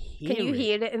hear it. Can you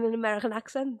hear it in an American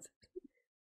accent?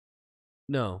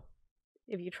 No.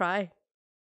 If you try.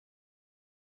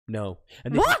 No.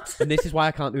 And What? And this is why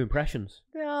I can't do impressions.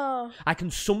 No. I can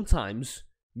sometimes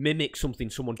mimic something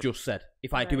someone just said.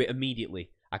 If I do it immediately,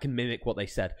 I can mimic what they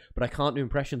said. But I can't do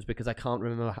impressions because I can't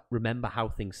remember how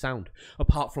things sound.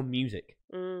 Apart from music.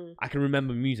 I can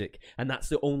remember music. And that's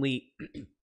the only...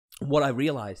 What I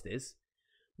realised is,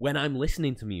 when I'm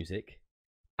listening to music,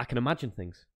 I can imagine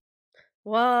things.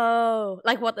 Whoa.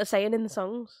 Like what they're saying in the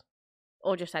songs?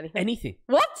 Or just anything? Anything.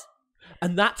 What?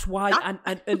 And that's why...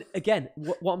 And again,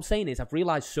 what I'm saying is, I've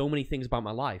realised so many things about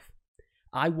my life.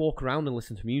 I walk around and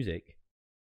listen to music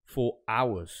for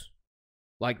hours.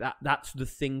 Like, that's the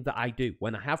thing that I do.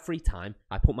 When I have free time,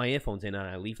 I put my earphones in and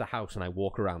I leave the house and I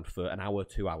walk around for an hour,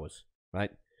 2 hours, right?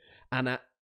 And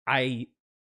I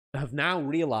have now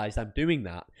realised I'm doing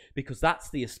that because that's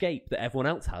the escape that everyone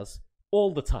else has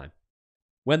all the time.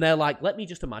 When they're like, let me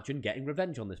just imagine getting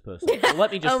revenge on this person. Or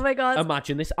let me just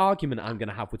imagine this argument I'm going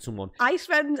to have with someone. I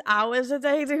spend hours a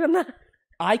day doing that.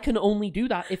 I can only do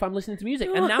that if I'm listening to music.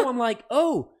 And now I'm like,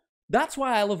 oh... That's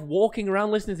why I love walking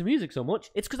around listening to music so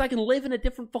much. It's because I can live in a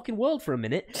different fucking world for a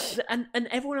minute. And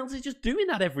everyone else is just doing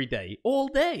that every day, all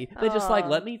day. They're just like,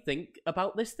 let me think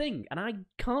about this thing. And I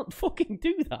can't fucking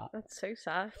do that. That's so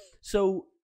sad. So,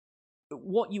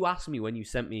 what you asked me when you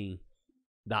sent me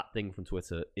that thing from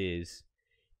Twitter is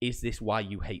this why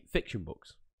you hate fiction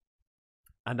books?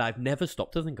 And I've never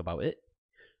stopped to think about it.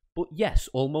 But yes,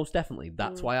 almost definitely.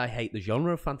 That's why I hate the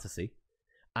genre of fantasy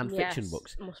and fiction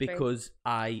books, because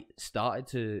I started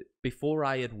to, before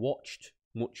I had watched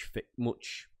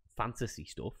much fantasy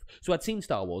stuff. So I'd seen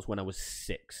Star Wars when I was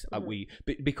 6.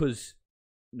 Because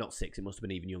not 6, it must have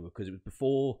been even younger, because it was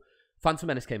before Phantom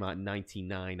Menace came out in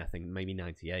 99, I think, maybe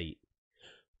 98.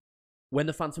 When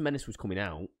the Phantom Menace was coming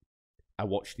out, I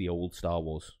watched the old Star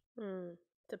Wars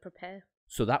to prepare.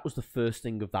 So that was the first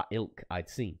thing of that ilk I'd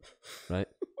seen, right?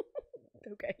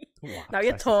 Okay. Now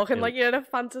you're talking like you're in a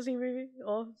fantasy movie.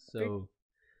 So,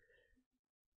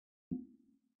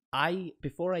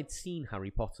 before I'd seen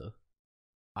Harry Potter,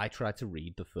 I tried to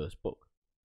read the first book.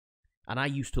 And I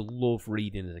used to love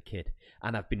reading as a kid.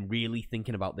 And I've been really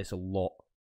thinking about this a lot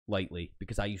lately,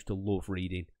 because I used to love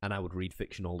reading, and I would read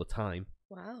fiction all the time.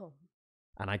 Wow.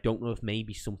 And I don't know if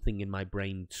maybe something in my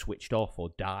brain switched off or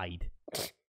died.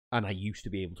 And I used to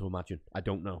be able to imagine. I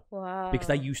don't know. Wow. Because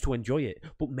I used to enjoy it.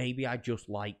 But maybe I just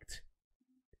liked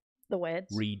the words.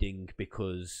 Reading,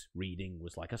 because reading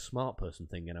was like a smart person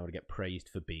thing, and I would get praised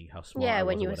for being how smart I was. Yeah,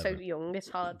 when you were so young, it's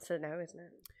hard to know, isn't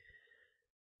it?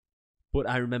 But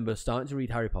I remember starting to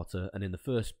read Harry Potter, and in the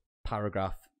first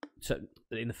paragraph, so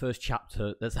in the first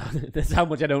chapter, that's how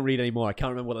much I don't read anymore. I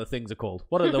can't remember what the things are called.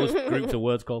 What are those groups of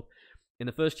words called? In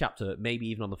the first chapter, maybe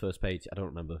even on the first page, I don't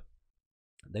remember,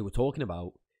 they were talking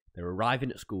about they're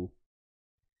arriving at school,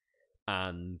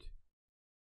 and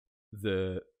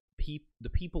the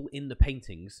people in the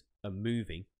paintings are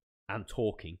moving and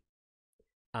talking,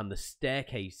 and the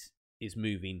staircase is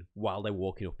moving while they're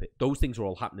walking up it. Those things are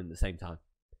all happening at the same time.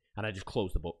 And I just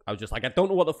closed the book. I was just like, I don't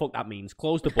know what the fuck that means.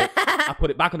 Closed the book. I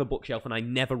put it back on the bookshelf, and I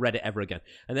never read it ever again.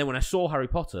 And then when I saw Harry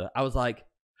Potter, I was like,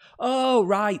 oh,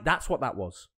 right, that's what that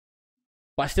was.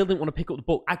 But I still didn't want to pick up the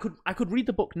book. I could read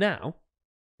the book now,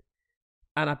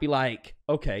 and I'd be like,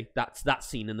 okay, that's that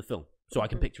scene in the film, so I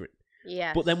can picture it.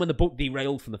 Yeah. But then when the book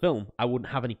derailed from the film, I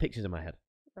wouldn't have any pictures in my head.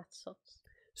 That sucks.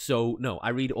 So, no, I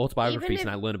read autobiographies and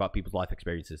I learn about people's life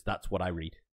experiences. That's what I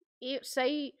read.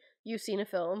 Say you've seen a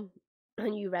film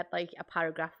and you read, like, a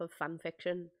paragraph of fan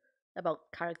fiction about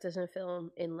characters in a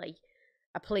film in, like,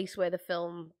 a place where the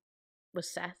film was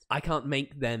set. I can't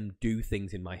make them do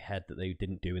things in my head that they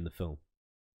didn't do in the film.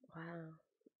 Wow.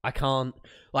 I can't...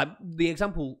 Like, the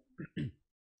example... I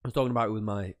was talking about it with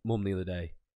my mum the other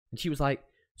day, and she was like,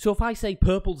 so if I say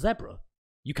purple zebra,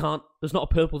 you can't... There's not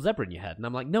a purple zebra in your head. And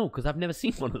I'm like, no, because I've never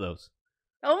seen one of those.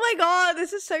 Oh my god,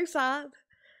 this is so sad.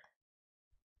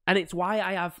 And it's why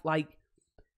I have, like...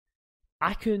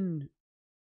 I can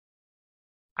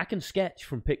sketch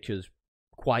from pictures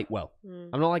quite well.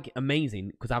 I'm not, like, amazing,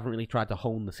 because I haven't really tried to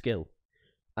hone the skill.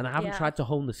 And I haven't tried to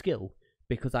hone the skill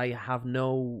because I have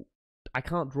no... I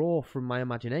can't draw from my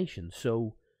imagination,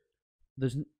 so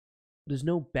there's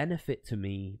no benefit to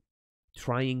me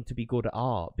trying to be good at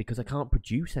art because I can't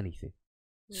produce anything.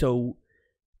 So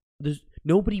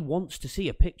nobody wants to see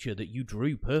a picture that you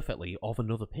drew perfectly of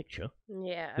another picture.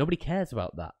 Yeah. Nobody cares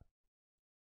about that.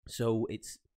 So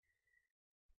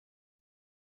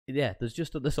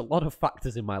there's a lot of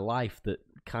factors in my life that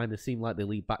kind of seem like they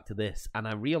lead back to this, and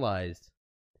I realized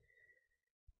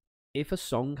if a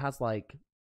song has like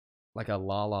a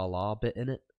la la la bit in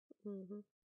it,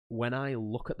 when I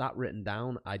look at that written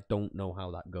down, I don't know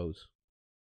how that goes.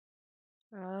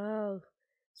 Oh.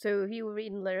 So if you were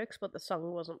reading lyrics but the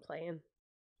song wasn't playing,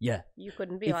 yeah, you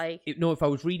couldn't be if I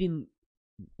was reading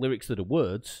lyrics that are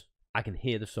words, I can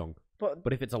hear the song.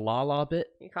 But if it's a la la bit,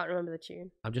 you can't remember the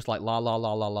tune. I'm just like la la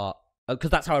la la la,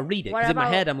 because that's how I read it. Because in my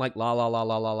head, I'm like la la la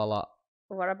la la la la.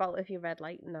 What about if you read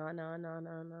like no?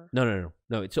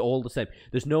 No, it's all the same.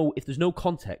 If there's no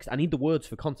context, I need the words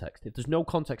for context. If there's no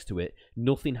context to it,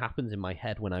 nothing happens in my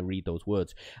head when I read those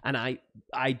words. And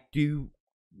I do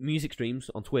music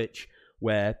streams on Twitch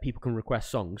where people can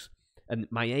request songs, and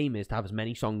my aim is to have as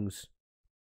many songs,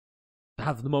 to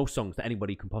have the most songs that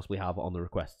anybody can possibly have on the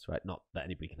requests, right? Not that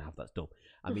anybody can have, that's dumb.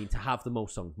 I mean to have the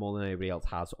most songs, more than anybody else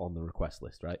has on the request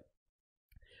list, right?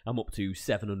 I'm up to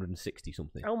 760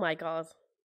 something. Oh my god.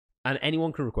 And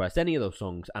anyone can request any of those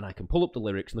songs, and I can pull up the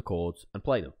lyrics and the chords and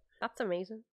play them. That's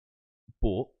amazing.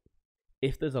 But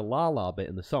if there's a la la bit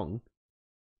in the song,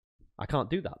 I can't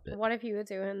do that bit. What if you were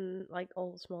doing like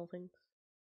all the small things?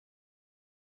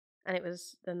 And it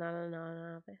was the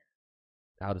na bit.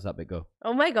 How does that bit go?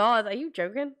 Oh my god, are you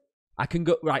joking? I can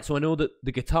go right, so I know that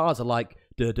the guitars are like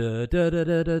da da da da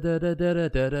da da da da da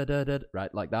da da da da,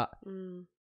 right, like that.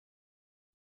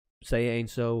 Say it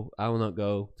ain't so, I will not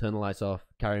go, turn the lights off,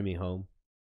 carry me home.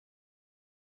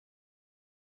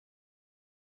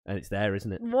 And it's there,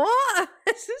 isn't it? What?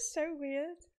 This is so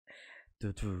weird.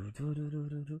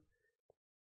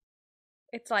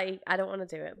 It's like, I don't want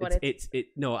to do it, but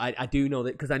no, I do know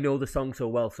that, because I know the song so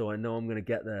well, so I know I'm going to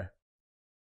get there.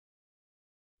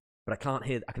 But I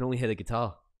can only hear the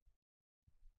guitar.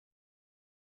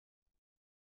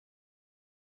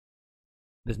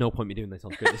 There's no point me doing this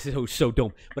on script. This is so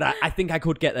dumb. But I think I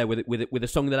could get there with a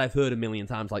song that I've heard a million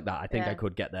times like that. I think I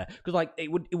could get there. Because like it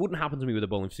wouldn't happen to me with a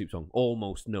Bowling for Soup song.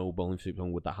 Almost no Bowling for Soup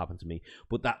song would that happen to me.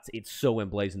 But it's so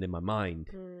emblazoned in my mind.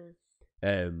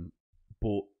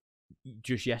 But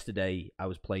just yesterday I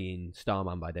was playing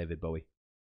Starman by David Bowie.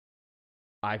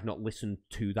 I've not listened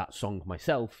to that song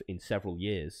myself in several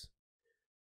years,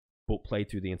 but played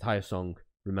through the entire song,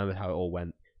 remembered how it all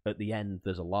went. At the end,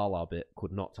 there's a la la bit.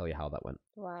 Could not tell you how that went.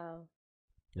 Wow.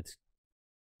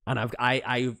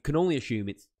 I can only assume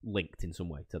it's linked in some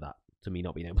way to that. To me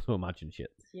not being able to imagine shit.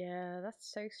 Yeah,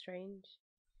 that's so strange.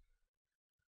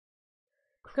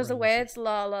 Because the words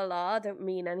la la la don't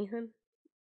mean anything.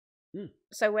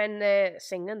 So when they're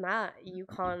singing that, you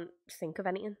can't think of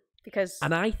anything.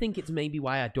 And I think it's maybe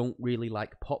why I don't really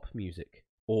like pop music,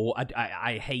 or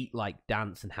I hate like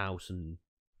dance and house and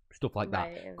stuff like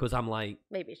that, because I'm like,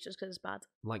 maybe it's just because it's bad.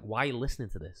 I'm like, why are you listening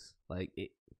to this? Like,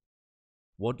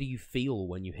 what do you feel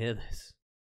when you hear this?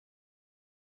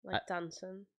 Like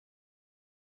dancing.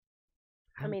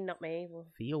 I mean, not me.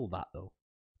 Feel that though.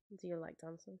 Do you like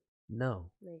dancing? No.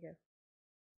 There you go.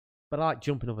 But I like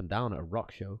jumping up and down at a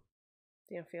rock show.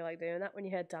 Do you feel like doing that when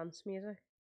you hear dance music?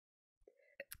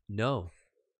 No,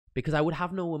 because I would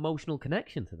have no emotional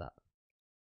connection to that.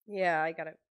 Yeah, I got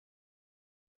it.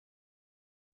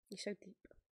 You're so deep.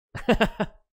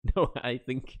 No, I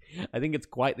think it's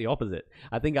quite the opposite.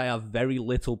 I think I have very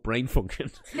little brain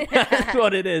function. That's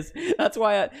what it is. That's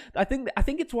why I think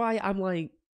it's why I'm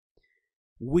like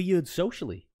weird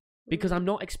socially, because I'm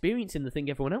not experiencing the thing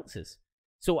everyone else is.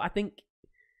 So I think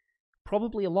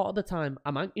probably a lot of the time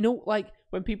like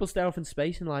when people stare off in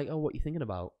space and like, oh, what are you thinking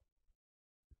about?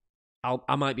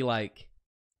 I might be like,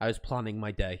 I was planning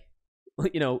my day.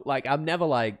 Like I'm never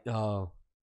like, oh,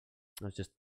 I was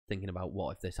just thinking about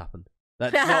what if this happened.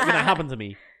 That's not going to happen to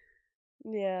me.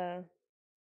 Yeah.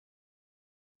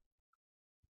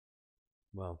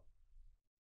 Well.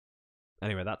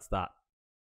 Anyway, that's that.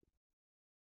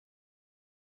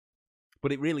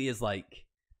 But it really is like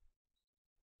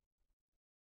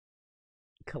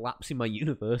collapsing my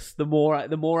universe. The more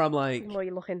I'm like, the more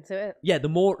you look into it. Yeah, the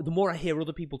more I hear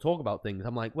other people talk about things,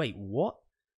 I'm like, wait, what?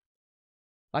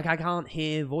 Like I can't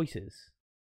hear voices.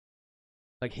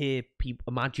 Like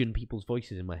imagine people's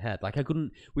voices in my head. Like I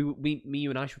couldn't. Me, you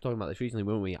and Ash were talking about this recently,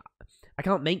 weren't we? I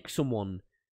can't make someone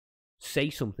say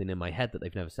something in my head that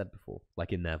they've never said before,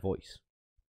 like in their voice.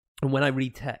 And when I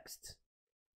read text,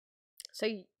 so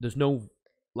there's no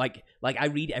like I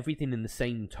read everything in the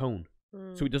same tone.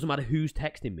 So it doesn't matter who's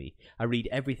texting me. I read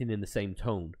everything in the same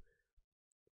tone,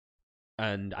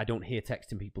 and I don't hear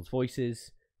text in people's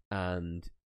voices, and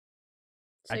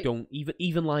So, I don't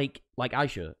even like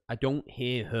Aisha. I don't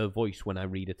hear her voice when I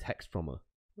read a text from her,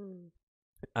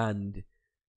 and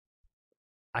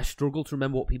I struggle to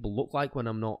remember what people look like when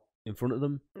I'm not in front of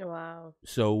them. Wow.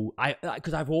 So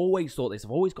because I've always thought this,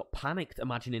 I've always got panicked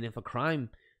imagining if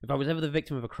I was ever the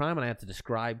victim of a crime and I had to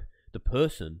describe the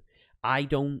person, I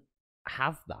don't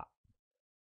have that.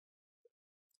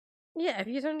 Yeah, have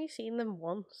you only seen them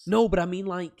once? No, but I mean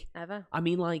like ever. I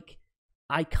mean like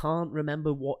I can't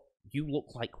remember what you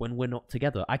look like when we're not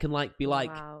together. I can like be like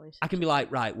Wow, I can be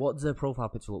like, right, what does their profile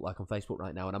picture look like on Facebook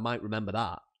right now? And I might remember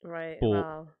that. Right. But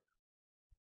wow.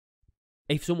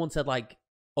 if someone said like,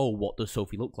 oh, what does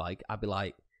Sophie look like? I'd be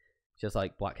like, she has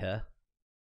like black hair.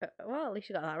 Well, at least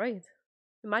you got that right.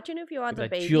 Imagine if you had a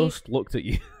baby. I just looked at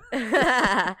you.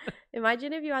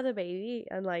 Imagine if you had a baby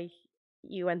and like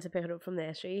you went to pick it up from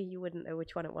nursery, you wouldn't know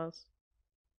which one it was.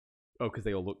 Oh, because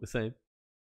they all look the same.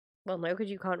 Well, no, because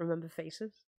you can't remember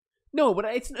faces. No, but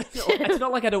it's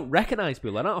not like I don't recognize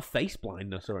people. I don't have face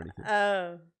blindness or anything.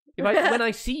 Oh. When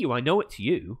I see you, I know it's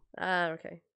you.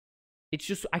 Okay. It's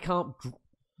just I can't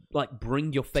like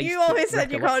bring your face. You always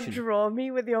said you can't draw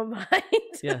me with your mind.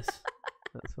 Yes,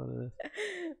 that's what it is.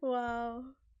 Wow.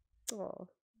 Oh,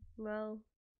 well.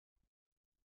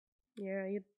 Yeah,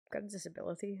 you've got a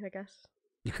disability, I guess.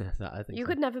 I think you so.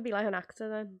 could never be like an actor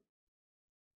then.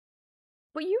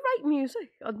 But you write music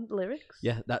and lyrics.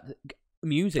 Yeah, that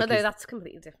music. Although that's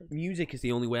completely different. Music is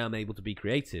the only way I'm able to be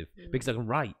creative because I can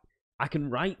write. I can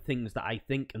write things that I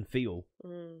think and feel.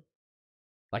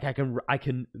 Like I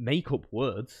can make up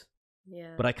words.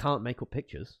 Yeah. But I can't make up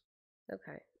pictures.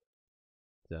 Okay.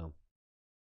 So.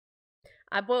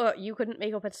 But you couldn't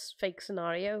make up a fake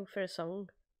scenario for a song.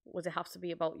 Would it have to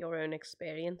be about your own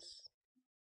experience?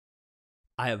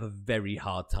 I have a very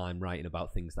hard time writing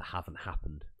about things that haven't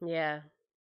happened. Yeah.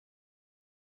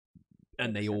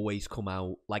 And they always come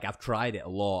out, like I've tried it a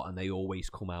lot and they always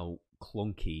come out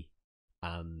clunky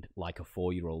and like a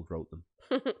 4-year-old wrote them.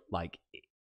 Like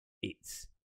it's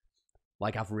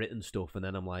like I've written stuff and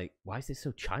then I'm like, why is this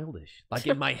so childish? Like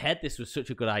in my head this was such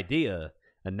a good idea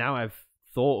and now I've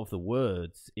thought of the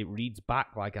words, it reads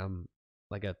back like I'm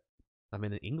in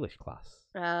an English class.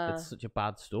 It's such a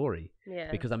bad story.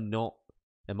 Yeah. Because I'm not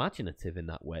imaginative in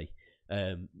that way.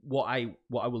 What I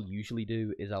will usually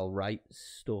do is I'll write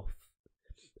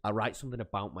something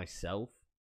about myself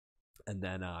and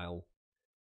then I'll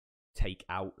take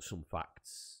out some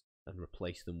facts and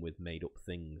replace them with made up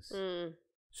things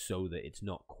so that it's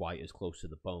not quite as close to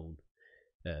the bone.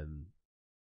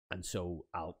 And so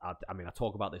I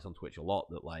talk about this on Twitch a lot,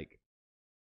 that like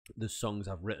there's songs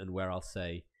I've written where I'll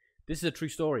say this is a true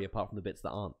story apart from the bits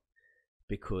that aren't,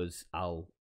 because I'll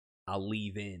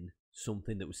leave in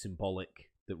something that was symbolic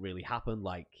that really happened,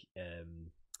 like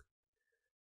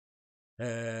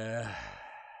a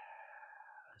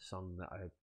song that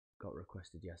I got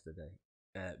requested yesterday,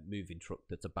 Moving Truck,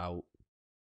 that's about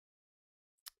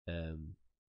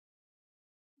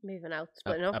moving out,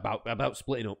 splitting up. About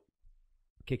splitting up,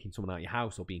 kicking someone out of your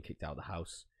house or being kicked out of the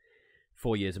house.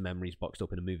 4 years of memories boxed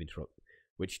up in a moving truck,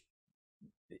 which,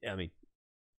 I mean,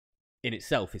 in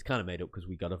itself is kind of made up because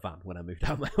we got a van when I moved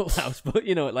out of my old house. But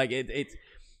you know, like it's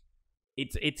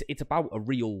about a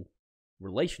real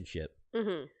relationship.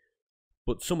 Mm-hmm.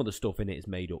 But some of the stuff in it is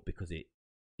made up because it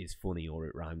is funny or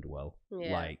it rhymed well.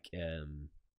 Yeah. Like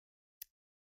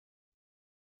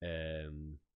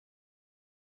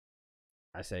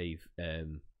I say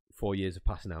 4 years of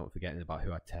passing out and forgetting about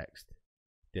who I text.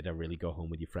 Did I really go home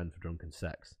with your friend for drunken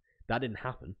sex? That didn't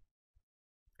happen.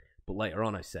 But later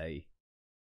on I say,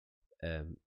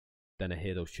 then I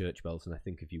hear those church bells and I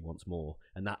think of you once more.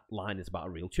 And that line is about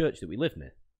a real church that we live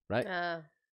near, right?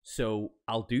 So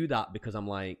I'll do that because I'm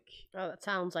like, oh, that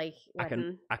sounds like I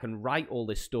can write all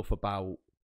this stuff about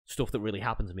stuff that really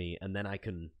happened to me, and then I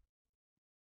can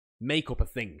make up a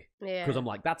thing. Yeah. Because I'm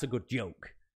like, that's a good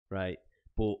joke, right?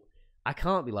 But I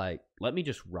can't be like, let me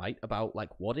just write about like,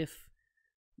 what if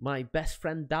my best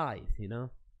friend died, you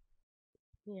know?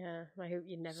 Yeah, I hope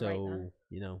you never so, write that.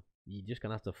 You know, you're just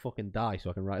gonna have to fucking die so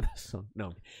I can write this song.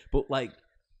 No, but like,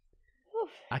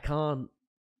 I can't.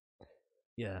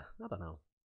 Yeah, I don't know.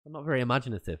 I'm not very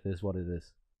imaginative, is what it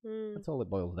is. That's all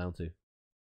it boils down to.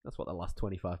 That's what the last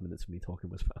 25 minutes of me talking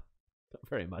was about. Not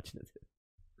very imaginative.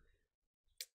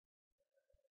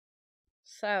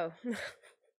 So,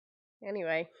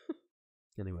 anyway.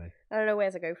 I don't know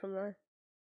where to go from there.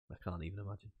 I can't even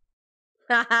imagine.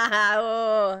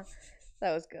 Oh,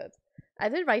 that was good. I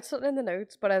did write something in the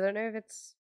notes, but I don't know if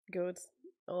it's good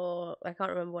or I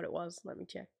can't remember what it was. Let me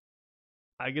check.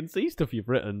 I can see stuff you've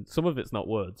written. Some of it's not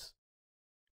words.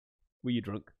 Were you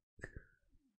drunk?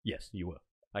 Yes, you were.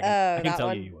 I can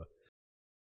tell you were.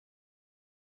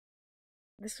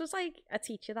 this was like a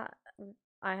teacher that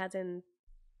I had in.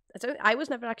 I was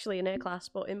never actually in her class,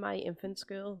 but in my infant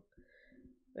school,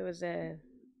 there was a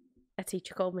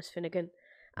teacher called Miss Finnegan,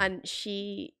 and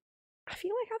she. I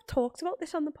feel like I've talked about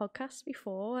this on the podcast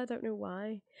before. I don't know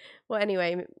why. Well,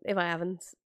 anyway, if I haven't,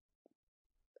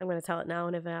 I'm going to tell it now,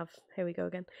 and if I have, here we go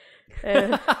again.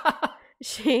 That's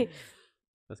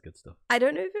good stuff. I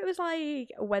don't know if it was like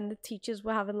when the teachers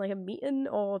were having like a meeting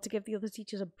or to give the other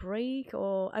teachers a break,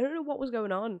 or I don't know what was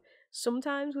going on.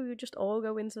 Sometimes we would just all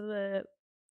go into the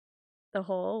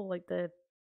hall, like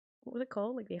what was it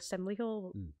called? Like the assembly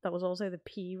hall. That was also the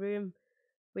P room.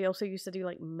 We also used to do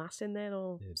like mass in there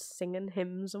or singing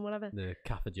hymns and whatever. The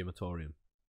cafegimatorium.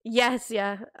 Yes,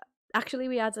 yeah. Actually,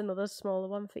 we had another smaller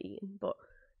one for eating, but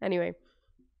anyway.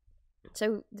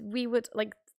 So we would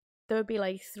like, there would be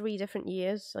like 3 different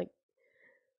years like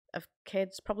of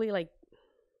kids, probably like,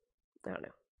 I don't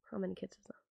know, how many kids is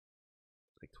that?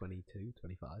 Like 22,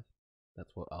 25.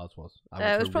 That's what ours was.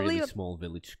 I went to a really small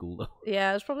village school though.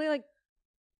 Yeah, it was probably like,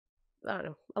 I don't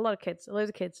know, a lot of kids, a load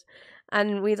of kids,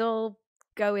 and we'd all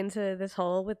go into this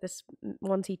hall with this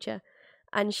one teacher,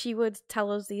 and she would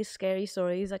tell us these scary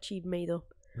stories that she'd made up.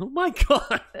 Oh my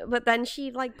god! But then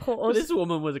she like put us. This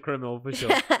woman was a criminal for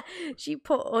sure. She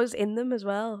put us in them as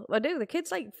well. I do. The kids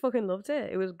like fucking loved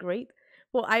it. It was great.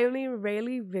 But I only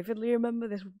really vividly remember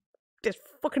this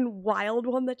fucking wild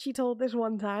one that she told this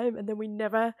one time, and then we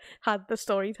never had the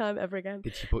story time ever again.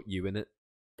 Did she put you in it?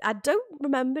 I don't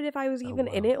remember if I was even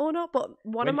in it or not, but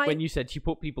when you said she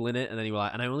put people in it, and then you were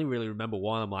like, and I only really remember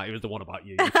one, I'm like, it was the one about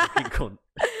you fucking cunt.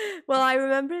 Well, I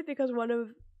remember it because one of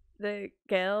the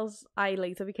girls I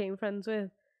later became friends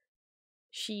with,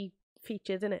 she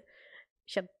featured in it.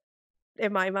 She had,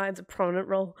 in my mind, a prominent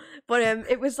role. But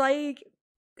it was like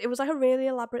a really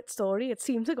elaborate story. It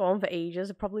seemed to go on for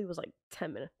ages. It probably was like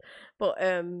 10 minutes. But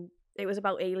it was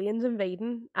about aliens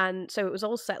invading, and so it was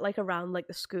all set like around like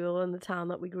the school and the town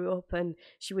that we grew up, and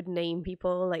she would name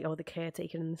people like, oh, the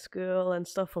caretaker in the school and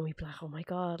stuff, and we'd be like, oh my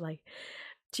god, like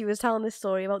she was telling this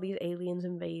story about these aliens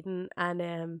invading,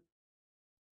 and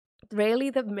really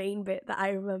the main bit that I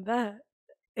remember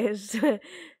is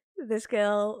this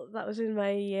girl that was in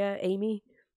my year, Amy,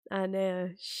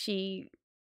 and she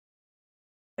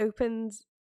opened.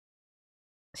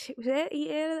 Was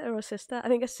it or a sister? I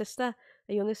think a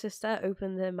younger sister,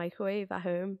 opened the microwave at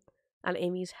home, and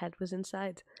Amy's head was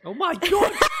inside. Oh my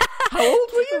god! How old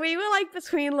were you? We were like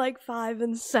between like 5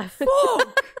 and 7.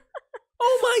 Fuck!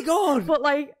 Oh my god! But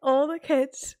like all the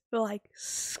kids were like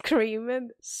screaming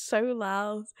so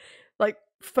loud, like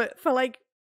for like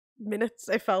minutes.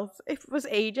 It was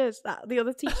ages that the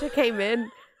other teacher came in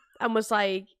and was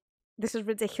like, "This is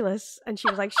ridiculous," and she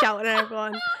was like shouting at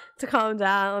everyone to calm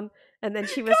down. And then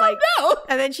she was and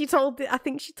then I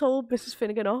think she told Mrs.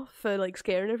 Finnegan off for like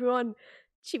scaring everyone.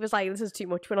 She was like, "This is too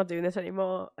much. We're not doing this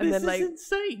anymore." And this then like, is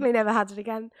insane. We never had it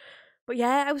again. But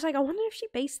yeah, I was like, I wonder if she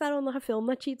based that on like a film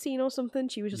that she'd seen or something.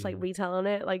 She was just like retelling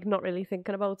it, like not really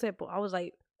thinking about it. But I was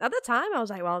like, at the time, I was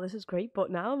like, wow, this is great.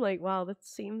 But now I'm like, wow, that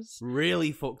seems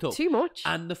really fucked up. Too much.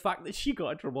 And the fact that she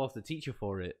got in trouble as the teacher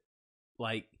for it,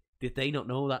 like, did they not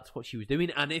know that's what she was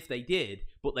doing? And if they did,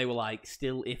 but they were like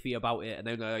still iffy about it, and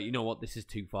they were like, you know what, this is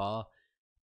too far.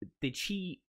 Did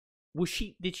she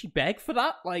beg for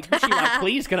that? Like, was she like,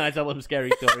 please, can I tell them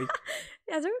scary stories?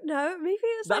 I don't know. Maybe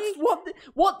it's that's like,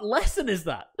 what lesson is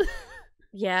that?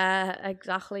 Yeah,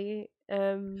 exactly.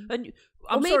 And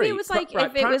or maybe it was like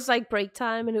if it was like break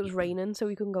time and it was raining, so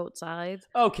we couldn't go outside.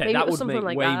 Okay, maybe that would make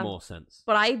like way more sense.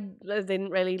 But I didn't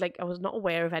really like. I was not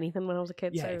aware of anything when I was a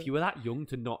kid. Yeah, so. If you were that young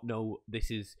to not know this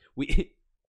is we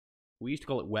used to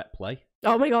call it wet play.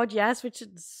 Oh my god, yes, which is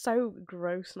so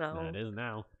gross now. Yeah, it is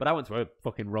now. But I went to a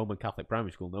fucking Roman Catholic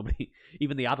primary school. Nobody,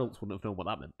 even the adults, wouldn't have known what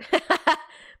that meant.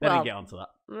 They didn't get onto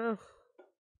that.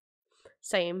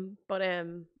 Same, but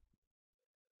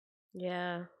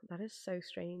yeah, that is so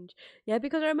strange. Yeah,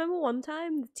 because I remember one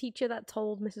time the teacher that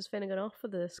told Mrs. Finnegan off for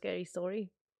the scary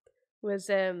story was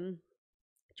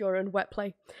during wet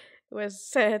play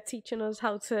was teaching us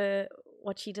how to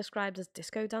what she described as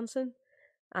disco dancing,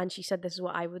 and she said this is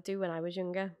what I would do when I was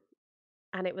younger,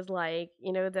 and it was like,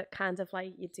 you know, that kind of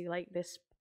like you do like this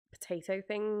potato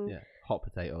thing. Yeah, hot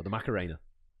potato, the Macarena.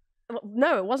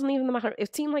 No, it wasn't even the matter.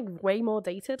 It seemed like way more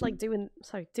dated, like doing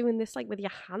this like with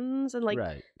your hands and like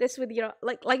this with your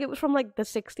like it was from like the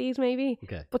 60s maybe.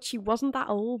 Okay. But she wasn't that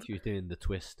old. She was doing the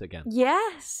twist again.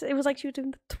 Yes, it was like she was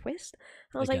doing the twist.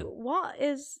 And I was like,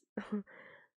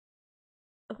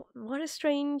 what a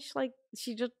strange, like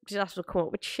she just has to come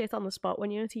up with shit on the spot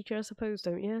when you're a teacher, I suppose,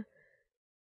 don't you?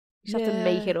 You just have to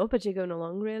make it up as you're going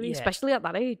along, really, especially at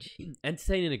that age.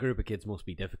 Entertaining a group of kids must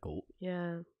be difficult.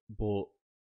 Yeah. But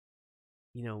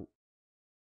you know,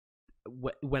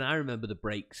 when I remember the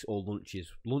breaks or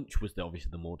lunches, lunch was obviously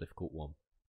the more difficult one.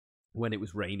 When it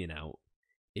was raining out,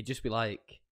 it'd just be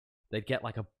like, they'd get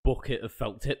like a bucket of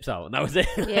felt tips out, and that was it.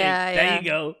 Like, there you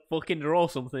go, fucking draw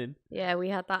something. Yeah, we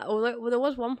had that. Although there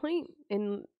was one point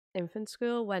in infant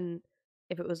school when,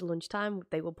 if it was lunchtime,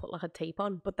 they would put like a tape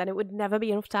on, but then it would never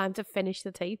be enough time to finish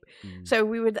the tape. So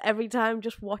we would every time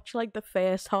just watch like the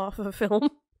first half of a film.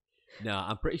 No,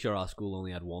 I'm pretty sure our school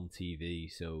only had one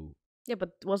TV, so... Yeah,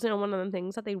 but wasn't it on one of them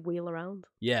things that they'd wheel around?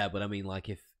 Yeah, but I mean, like,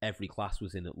 if every class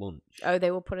was in at lunch... Oh,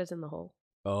 they would put us in the hall.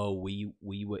 Oh, we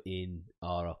were in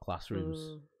our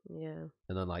classrooms. Yeah.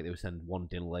 And then, like, they would send one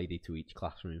dinner lady to each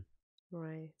classroom.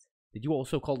 Right. Did you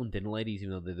also call them dinner ladies,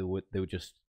 even though they were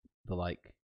just the,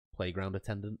 like, playground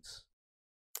attendants?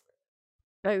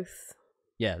 Both.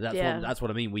 Yeah, that's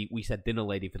what I mean. We said dinner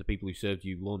lady for the people who served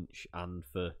you lunch and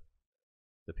for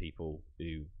the people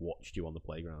who watched you on the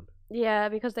playground. Yeah,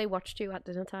 because they watched you at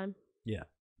dinner time. Yeah.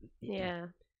 Yeah.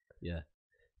 Yeah.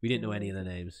 We didn't know any of their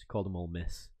names. Called them all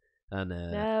Miss. And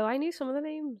no, I knew some of the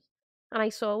names. And I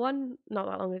saw one not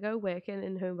that long ago working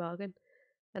in Home Bargain.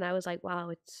 And I was like, wow,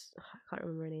 I can't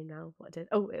remember her name now. What I did.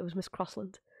 Oh, it was Miss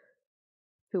Crossland,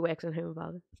 who works in Home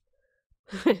Bargain.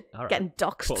 Right. Getting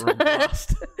doxed. Put her on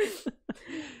blast.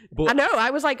 But I know,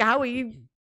 I was like, how are you?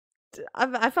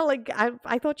 I felt like,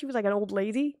 I thought she was like an old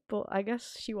lady, but I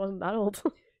guess she wasn't that old.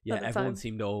 Yeah, everyone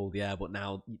seemed old, yeah, but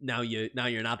now you're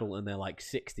an adult and they're like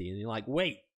 60 and you're like,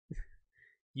 wait,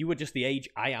 you were just the age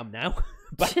I am now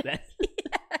back then.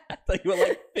 I thought you were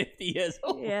like 50 years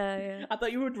old. Yeah. I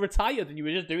thought you were retired and you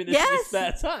were just doing this in your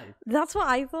spare time. That's what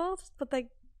I thought, but they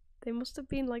must have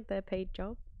been like their paid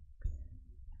job.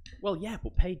 Well, yeah,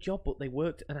 but paid job, but they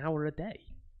worked an hour a day.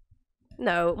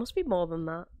 No, it must be more than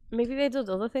that. Maybe they did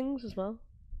other things as well.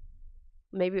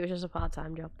 Maybe it was just a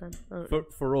part-time job then.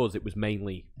 For us, it was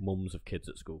mainly mums of kids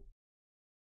at school.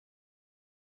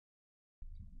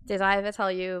 Did I ever tell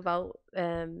you about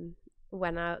the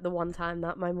one time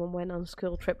that my mum went on a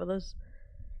school trip with us?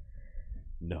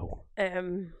 No. But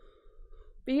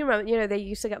you remember, they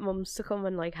used to get mums to come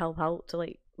and like help out to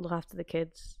like look after the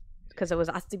kids. Because there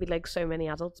had to be like so many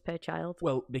adults per child.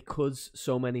 Well, because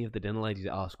so many of the dinner ladies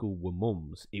at our school were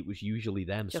mums, it was usually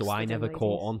them. Just so I never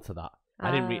caught on to that.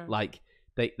 I didn't like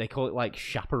they call it like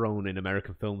chaperone in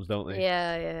American films, don't they?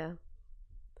 Yeah.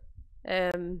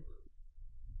 And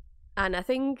I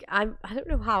think I don't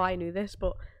know how I knew this,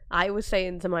 but I was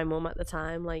saying to my mum at the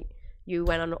time, like, you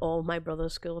went on all my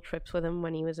brother's school trips with him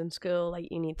when he was in school, like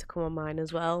you need to come on mine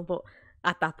as well. But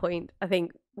at that point, I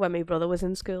think when my brother was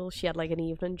in school, she had like an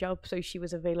evening job, so she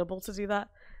was available to do that.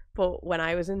 But when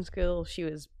I was in school, she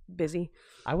was busy.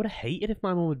 I would have hated if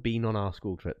my mum had been on our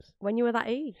school trips. When you were that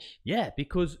age? Yeah,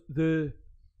 because the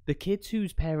kids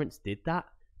whose parents did that,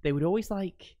 they were always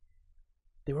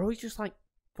just like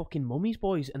fucking mummies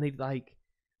boys, and they'd like,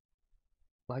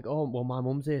 oh, well, my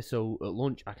mum's here, so at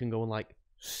lunch I can go and like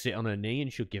sit on her knee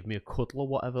and she'll give me a cuddle or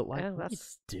whatever. Like, what are you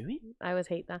doing? I would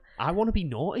hate that. I want to be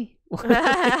naughty.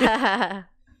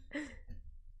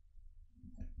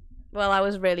 Well, I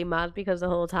was really mad because the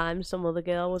whole time some other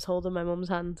girl was holding my mum's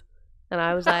hand. And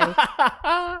I was like,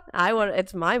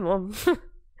 it's my mum.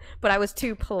 But I was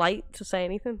too polite to say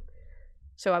anything.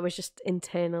 So I was just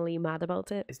internally mad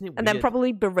about it. Isn't it weird? And then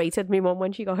probably berated me mum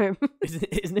when she got home.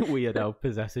 Isn't it weird how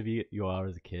possessive you are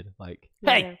as a kid? Like,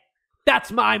 hey, that's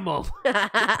my mum.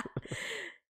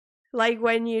 Like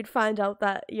when you'd find out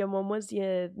that your mum was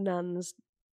your nan's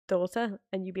daughter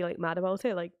and you'd be like mad about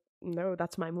it. Like, no,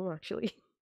 that's my mum actually.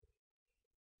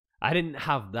 I didn't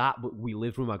have that, but we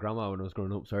lived with my grandma when I was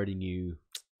growing up, so I already knew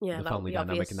the family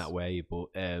dynamic obvious. In that way. But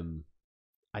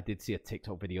I did see a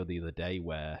TikTok video the other day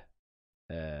where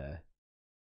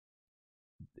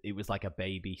it was like a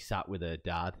baby sat with her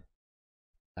dad,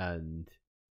 and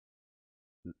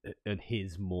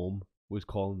his mum was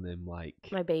calling him like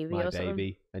my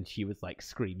baby, and she was like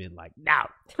screaming like, "No,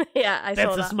 yeah, I saw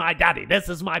that. This is my daddy. This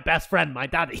is my best friend. My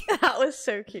daddy." That was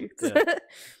so cute. Yeah.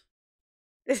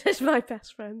 This is my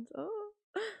best friend. Oh.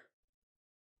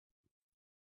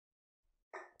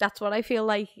 That's what I feel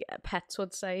like pets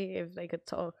would say if they could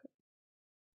talk.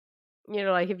 You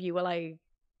know, like if you were like,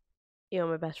 you're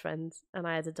my best friend, and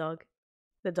I had a dog,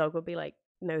 the dog would be like,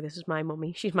 no, this is my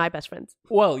mummy. She's my best friend.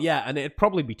 Well, yeah, and it'd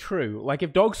probably be true. Like,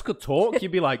 if dogs could talk,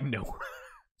 you'd be like, no.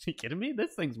 Are you kidding me?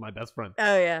 This thing's my best friend.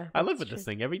 Oh, yeah. I live with this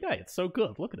thing every day. It's so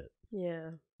good. Look at it.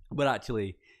 Yeah. But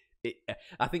actually,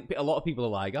 I think a lot of people are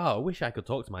like, oh, I wish I could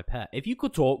talk to my pet. If you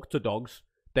could talk to dogs,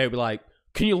 they would be like,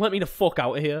 can you let me the fuck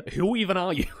out of here? Who even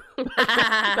are you?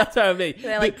 That's how I mean.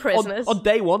 They're like prisoners. On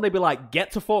day one, they'd be like,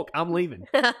 get to fuck, I'm leaving.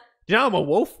 Do you know I'm a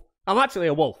wolf? I'm actually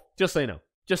a wolf. Just so you know.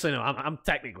 Just so you know, I'm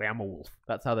technically I'm a wolf.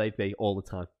 That's how they be all the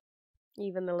time.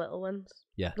 Even the little ones.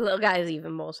 Yeah. The little guys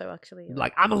even more so, actually.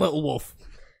 Like, I'm a little wolf.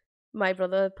 My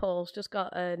brother Paul's just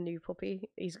got a new puppy.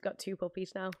 He's got 2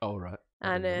 puppies now. Oh, right.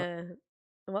 And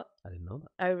what? I didn't know that.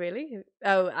 Oh, really?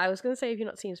 Oh, I was going to say if you've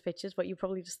not seen his pictures, but you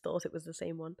probably just thought it was the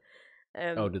same one.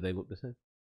 Do they look the same?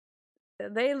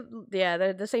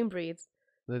 They're the same breed.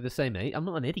 They're the same age. I'm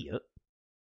not an idiot.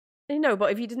 No,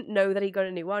 but if you didn't know that he got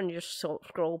a new one, you just sort of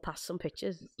scroll past some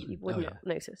pictures, you would not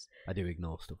notice. I do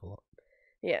ignore stuff a lot.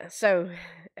 Yeah, so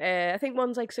I think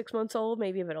one's like 6 months old,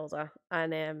 maybe a bit older,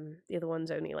 and the other one's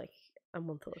only like a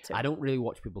month or 2. I don't really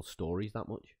watch people's stories that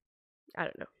much. I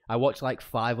don't know. I watch like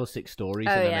 5 or 6 stories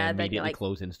and then I immediately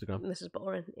close Instagram. This is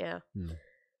boring, yeah.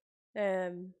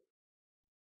 And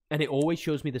it always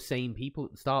shows me the same people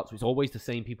at the start, so it's always the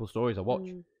same people's stories I watch.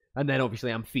 And then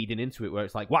obviously I'm feeding into it where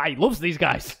it's like, wow, he loves these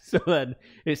guys. So then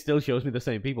it still shows me the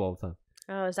same people all the time.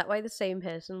 Oh, is that why the same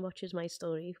person watches my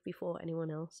story before anyone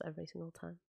else every single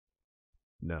time?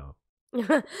 No.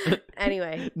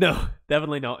 Anyway. No,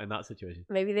 definitely not in that situation.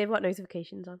 Maybe they've got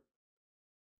notifications on.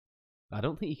 I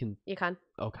don't think you can. You can.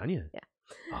 Oh, can you? Yeah.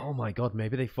 Oh my god,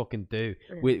 maybe they fucking do.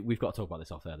 Yeah. We've got to talk about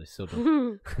this off there. This is so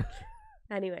dumb.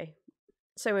 Anyway.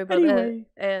 So my brother,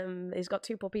 he's got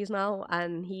 2 puppies now,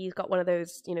 and he's got one of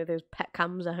those, those pet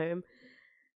cams at home.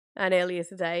 And earlier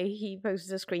today, he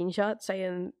posted a screenshot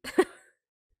saying,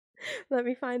 let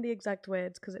me find the exact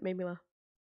words because it made me laugh.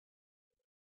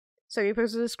 So he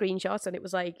posted a screenshot, and it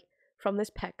was like from this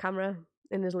pet camera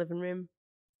in his living room.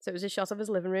 So it was a shot of his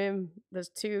living room. There's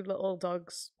 2 little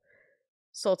dogs,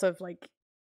 sort of like,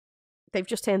 they've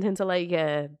just turned into like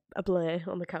a blur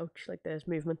on the couch, like there's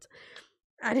movement.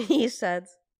 And he said,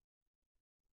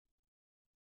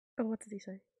 oh, what did he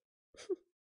say?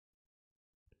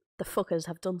 The fuckers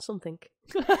have done something.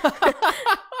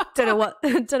 Don't know what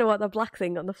the black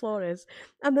thing on the floor is.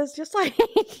 And there's just like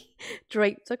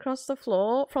draped across the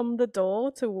floor from the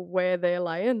door to where they're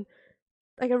lying,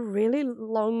 like a really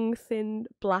long, thin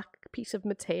black piece of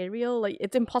material. Like,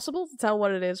 it's impossible to tell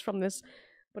what it is from this.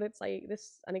 But it's like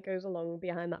this, and it goes along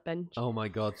behind that bench. Oh my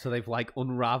god! So they've like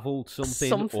unravelled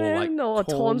something or like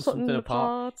torn something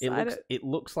apart. It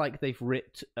looks like they've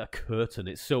ripped a curtain.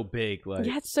 It's so big, like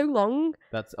yeah, it's so long.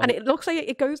 And it looks like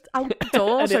it goes out the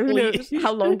door, so who knows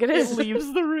how long it is? It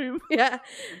leaves the room. Yeah,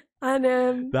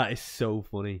 and that is so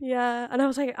funny. Yeah, and I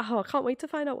was like, oh, I can't wait to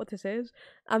find out what this is.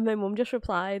 And my mum just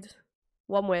replied,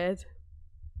 one word: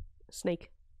 snake.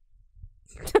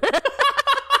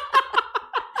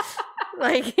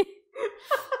 Like,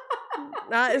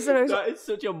 that is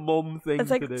such a mum thing. It's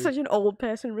like to do. Such an old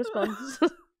person response.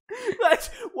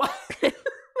 That's why.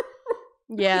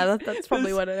 Yeah, that's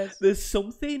probably what it is. There's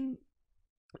something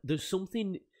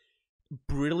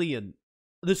brilliant.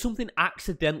 There's something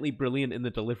accidentally brilliant in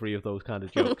the delivery of those kind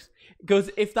of jokes.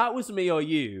 Because if that was me or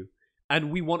you,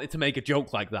 and we wanted to make a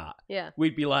joke like that,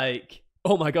 we'd be like,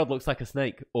 "Oh my god, looks like a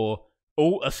snake," or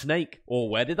 "Oh, a snake," or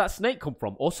 "Where did that snake come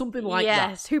from?" or something like that.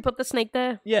 Yes, who put the snake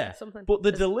there? Yeah, something. But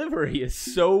the delivery is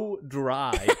so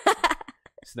dry.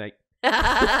 Snake.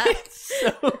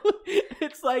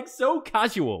 It's like so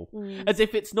casual, as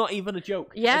if it's not even a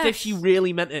joke. Yeah, as if she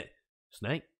really meant it.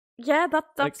 Snake. Yeah,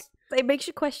 that's it makes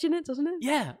you question it, doesn't it?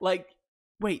 Yeah, like,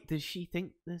 wait, does she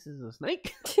think this is a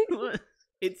snake?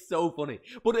 It's so funny,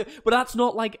 but that's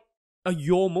not like a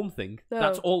your mum thing. No.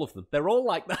 That's all of them. They're all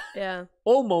like that. Yeah.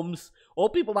 All mums, all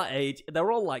people that age,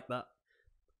 they're all like that.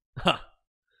 Ha.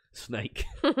 Snake.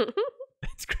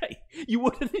 It's great. You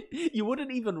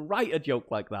wouldn't even write a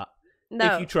joke like that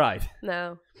if you tried.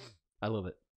 No. I love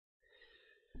it.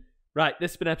 Right,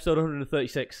 this has been episode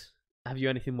 136. Have you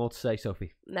anything more to say,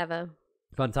 Sophie? Never.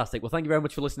 Fantastic. Well, thank you very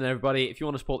much for listening, everybody. If you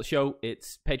want to support the show,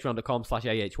 it's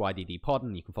patreon.com/AHYDDpod,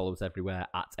 and you can follow us everywhere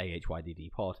at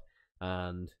AHYDDpod.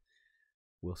 And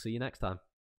we'll see you next time.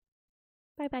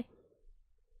 Bye-bye.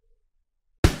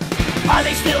 Are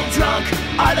they still drunk?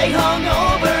 Are they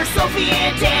hungover? Sophie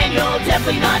and Daniel,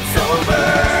 definitely not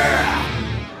sober.